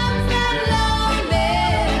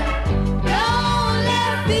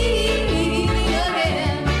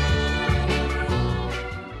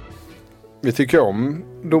 Vi tycker om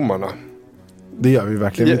domarna. Det gör vi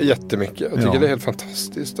verkligen. Jättemycket. Jag tycker det är helt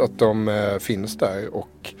fantastiskt att de finns där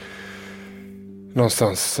och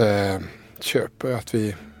någonstans köper att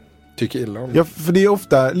vi tycker illa om. Ja, för det är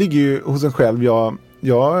ofta ligger ju hos en själv.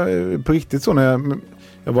 Jag på riktigt så när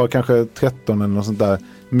jag var kanske 13 eller något sånt där.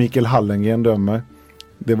 Mikael Hallengren dömer.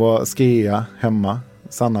 Det var Skea hemma,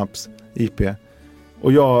 Sannaps, IP.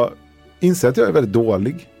 Och jag inser att jag är väldigt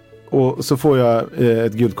dålig. Och så får jag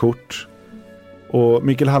ett gult kort. Och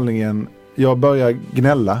Mikael Hallengren, jag börjar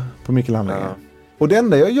gnälla på Mikael Hallengren. Ja. Och det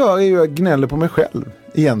enda jag gör är ju att jag gnäller på mig själv.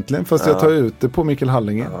 Egentligen, fast jag tar ut det på Mikael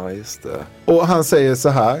Hallengren. Ja, just det. Och han säger så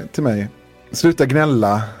här till mig. Sluta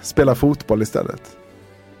gnälla, spela fotboll istället.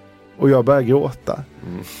 Och jag börjar gråta.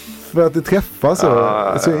 För att det träffar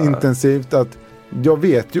så intensivt att jag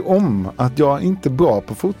vet ju om att jag inte är bra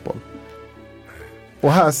på fotboll.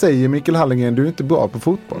 Och här säger Mikael Hallengren, du är inte bra på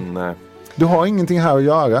fotboll. Nej. Du har ingenting här att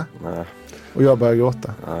göra. Nej. Och jag börjar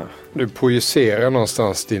gråta. Nej. Du projicerar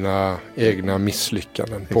någonstans dina egna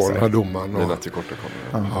misslyckanden på den här domaren.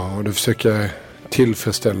 Och och du försöker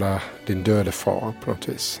tillfredsställa din döde far på något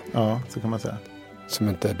vis. Ja, så kan man säga. Som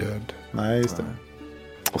inte är död. Nej, just det.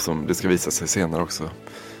 Och som det ska visa sig senare också.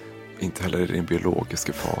 Inte heller din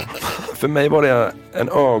biologiska far. För mig var det en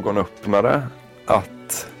ögonöppnare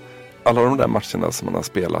att alla de där matcherna som man har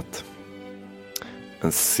spelat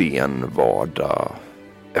en sen vardag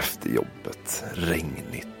efter jobbet,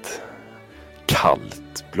 regnigt,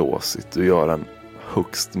 kallt, blåsigt. Du gör en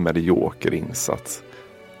högst medioker insats.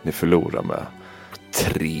 Ni förlorar med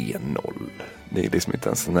 3-0. Ni är liksom inte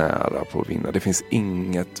ens nära på att vinna. Det finns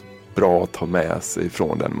inget bra att ta med sig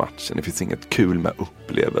från den matchen. Det finns inget kul med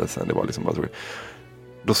upplevelsen. Det var liksom bara tråkigt.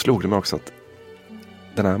 Då slog det mig också att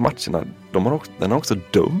den här matcherna, den har också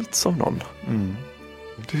dömts av någon. Mm.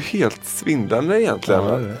 Det är helt svindlande egentligen.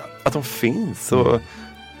 Ja, att de finns. Och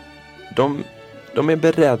de är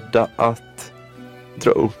beredda att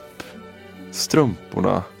dra upp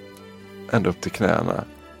strumporna ända upp till knäna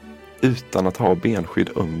utan att ha benskydd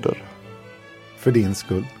under. För din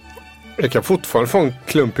skull. Jag kan fortfarande få en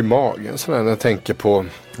klump i magen så när jag tänker på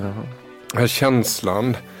den här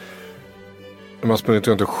känslan när man sprungit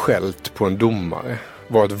runt och skällt på en domare.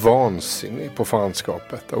 Varit vansinnig på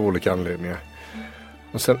fanskapet av olika anledningar.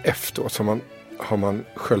 Och sen efteråt har man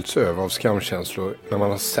sköljts över av skamkänslor när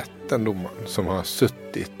man har sett en domare som har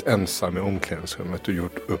suttit ensam i omklädningsrummet och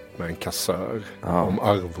gjort upp med en kassör om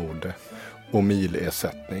arvode och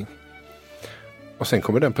milersättning. Och sen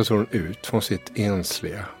kommer den personen ut från sitt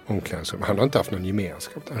ensliga omklädningsrum. Han har inte haft någon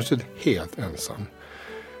gemenskap. Han har suttit helt ensam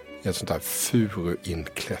i ett sånt här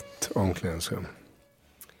furuinklätt omklädningsrum.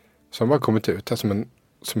 Så han bara kommit ut här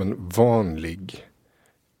som en vanlig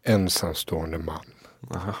ensamstående man.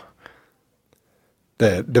 Aha.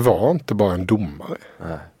 Det var inte bara en domare.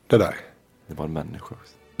 Nej. Det där. Det var en människa.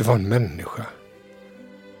 Det var en människa.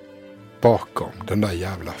 Bakom den där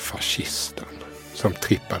jävla fascisten som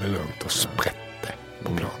trippade runt och sprätte på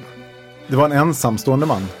planen. Det var en ensamstående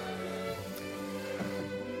man.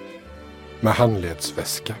 Med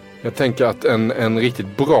handledsväska. Jag tänker att en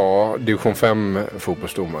riktigt bra division 5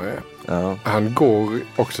 fotbollsdomare, han går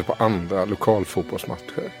också på andra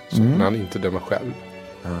lokalfotbollsmatcher. Så när han inte dömer själv.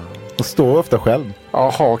 Och står ofta själv.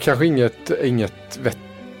 Ja, har kanske inget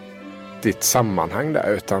vettigt sammanhang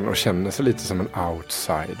där utan och känner sig lite som en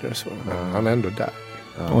outsider. Så. Han är ändå där.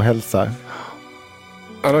 Och hälsar.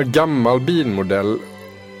 Han har en gammal bilmodell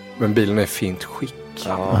men bilen är i fint skick.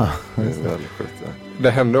 Ja, det är väldigt sjukt.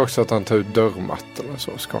 Det händer också att han tar ut dörrmattorna och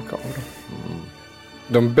så skakar av dem.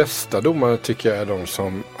 De bästa domarna tycker jag är de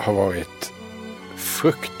som har varit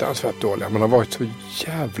fruktansvärt dåliga. Man har varit så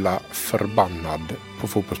jävla förbannad på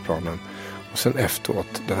fotbollsplanen. Och sen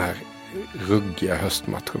efteråt den här ruggiga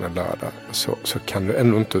höstmatchen en lördag så kan du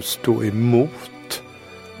ändå inte stå emot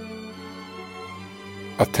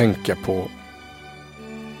att tänka på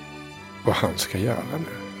vad han ska göra nu.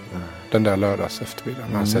 Den där lördags eftermiddagen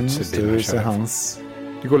när han sätter sig i bilen och kör.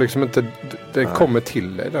 Det går liksom inte, det kommer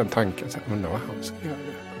till dig den tanken. Men vad han ska göra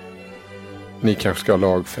det. Ni kanske ska ha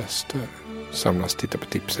lagfest och samlas, titta på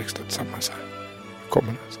tips extra tillsammans här.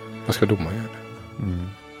 Kommer det. Vad ska domaren göra det?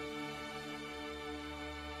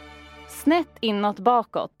 Snett inåt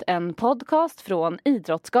bakåt, en podcast från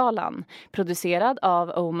Idrottsgalan. Producerad av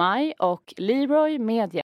Oh My och Leroy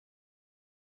Media.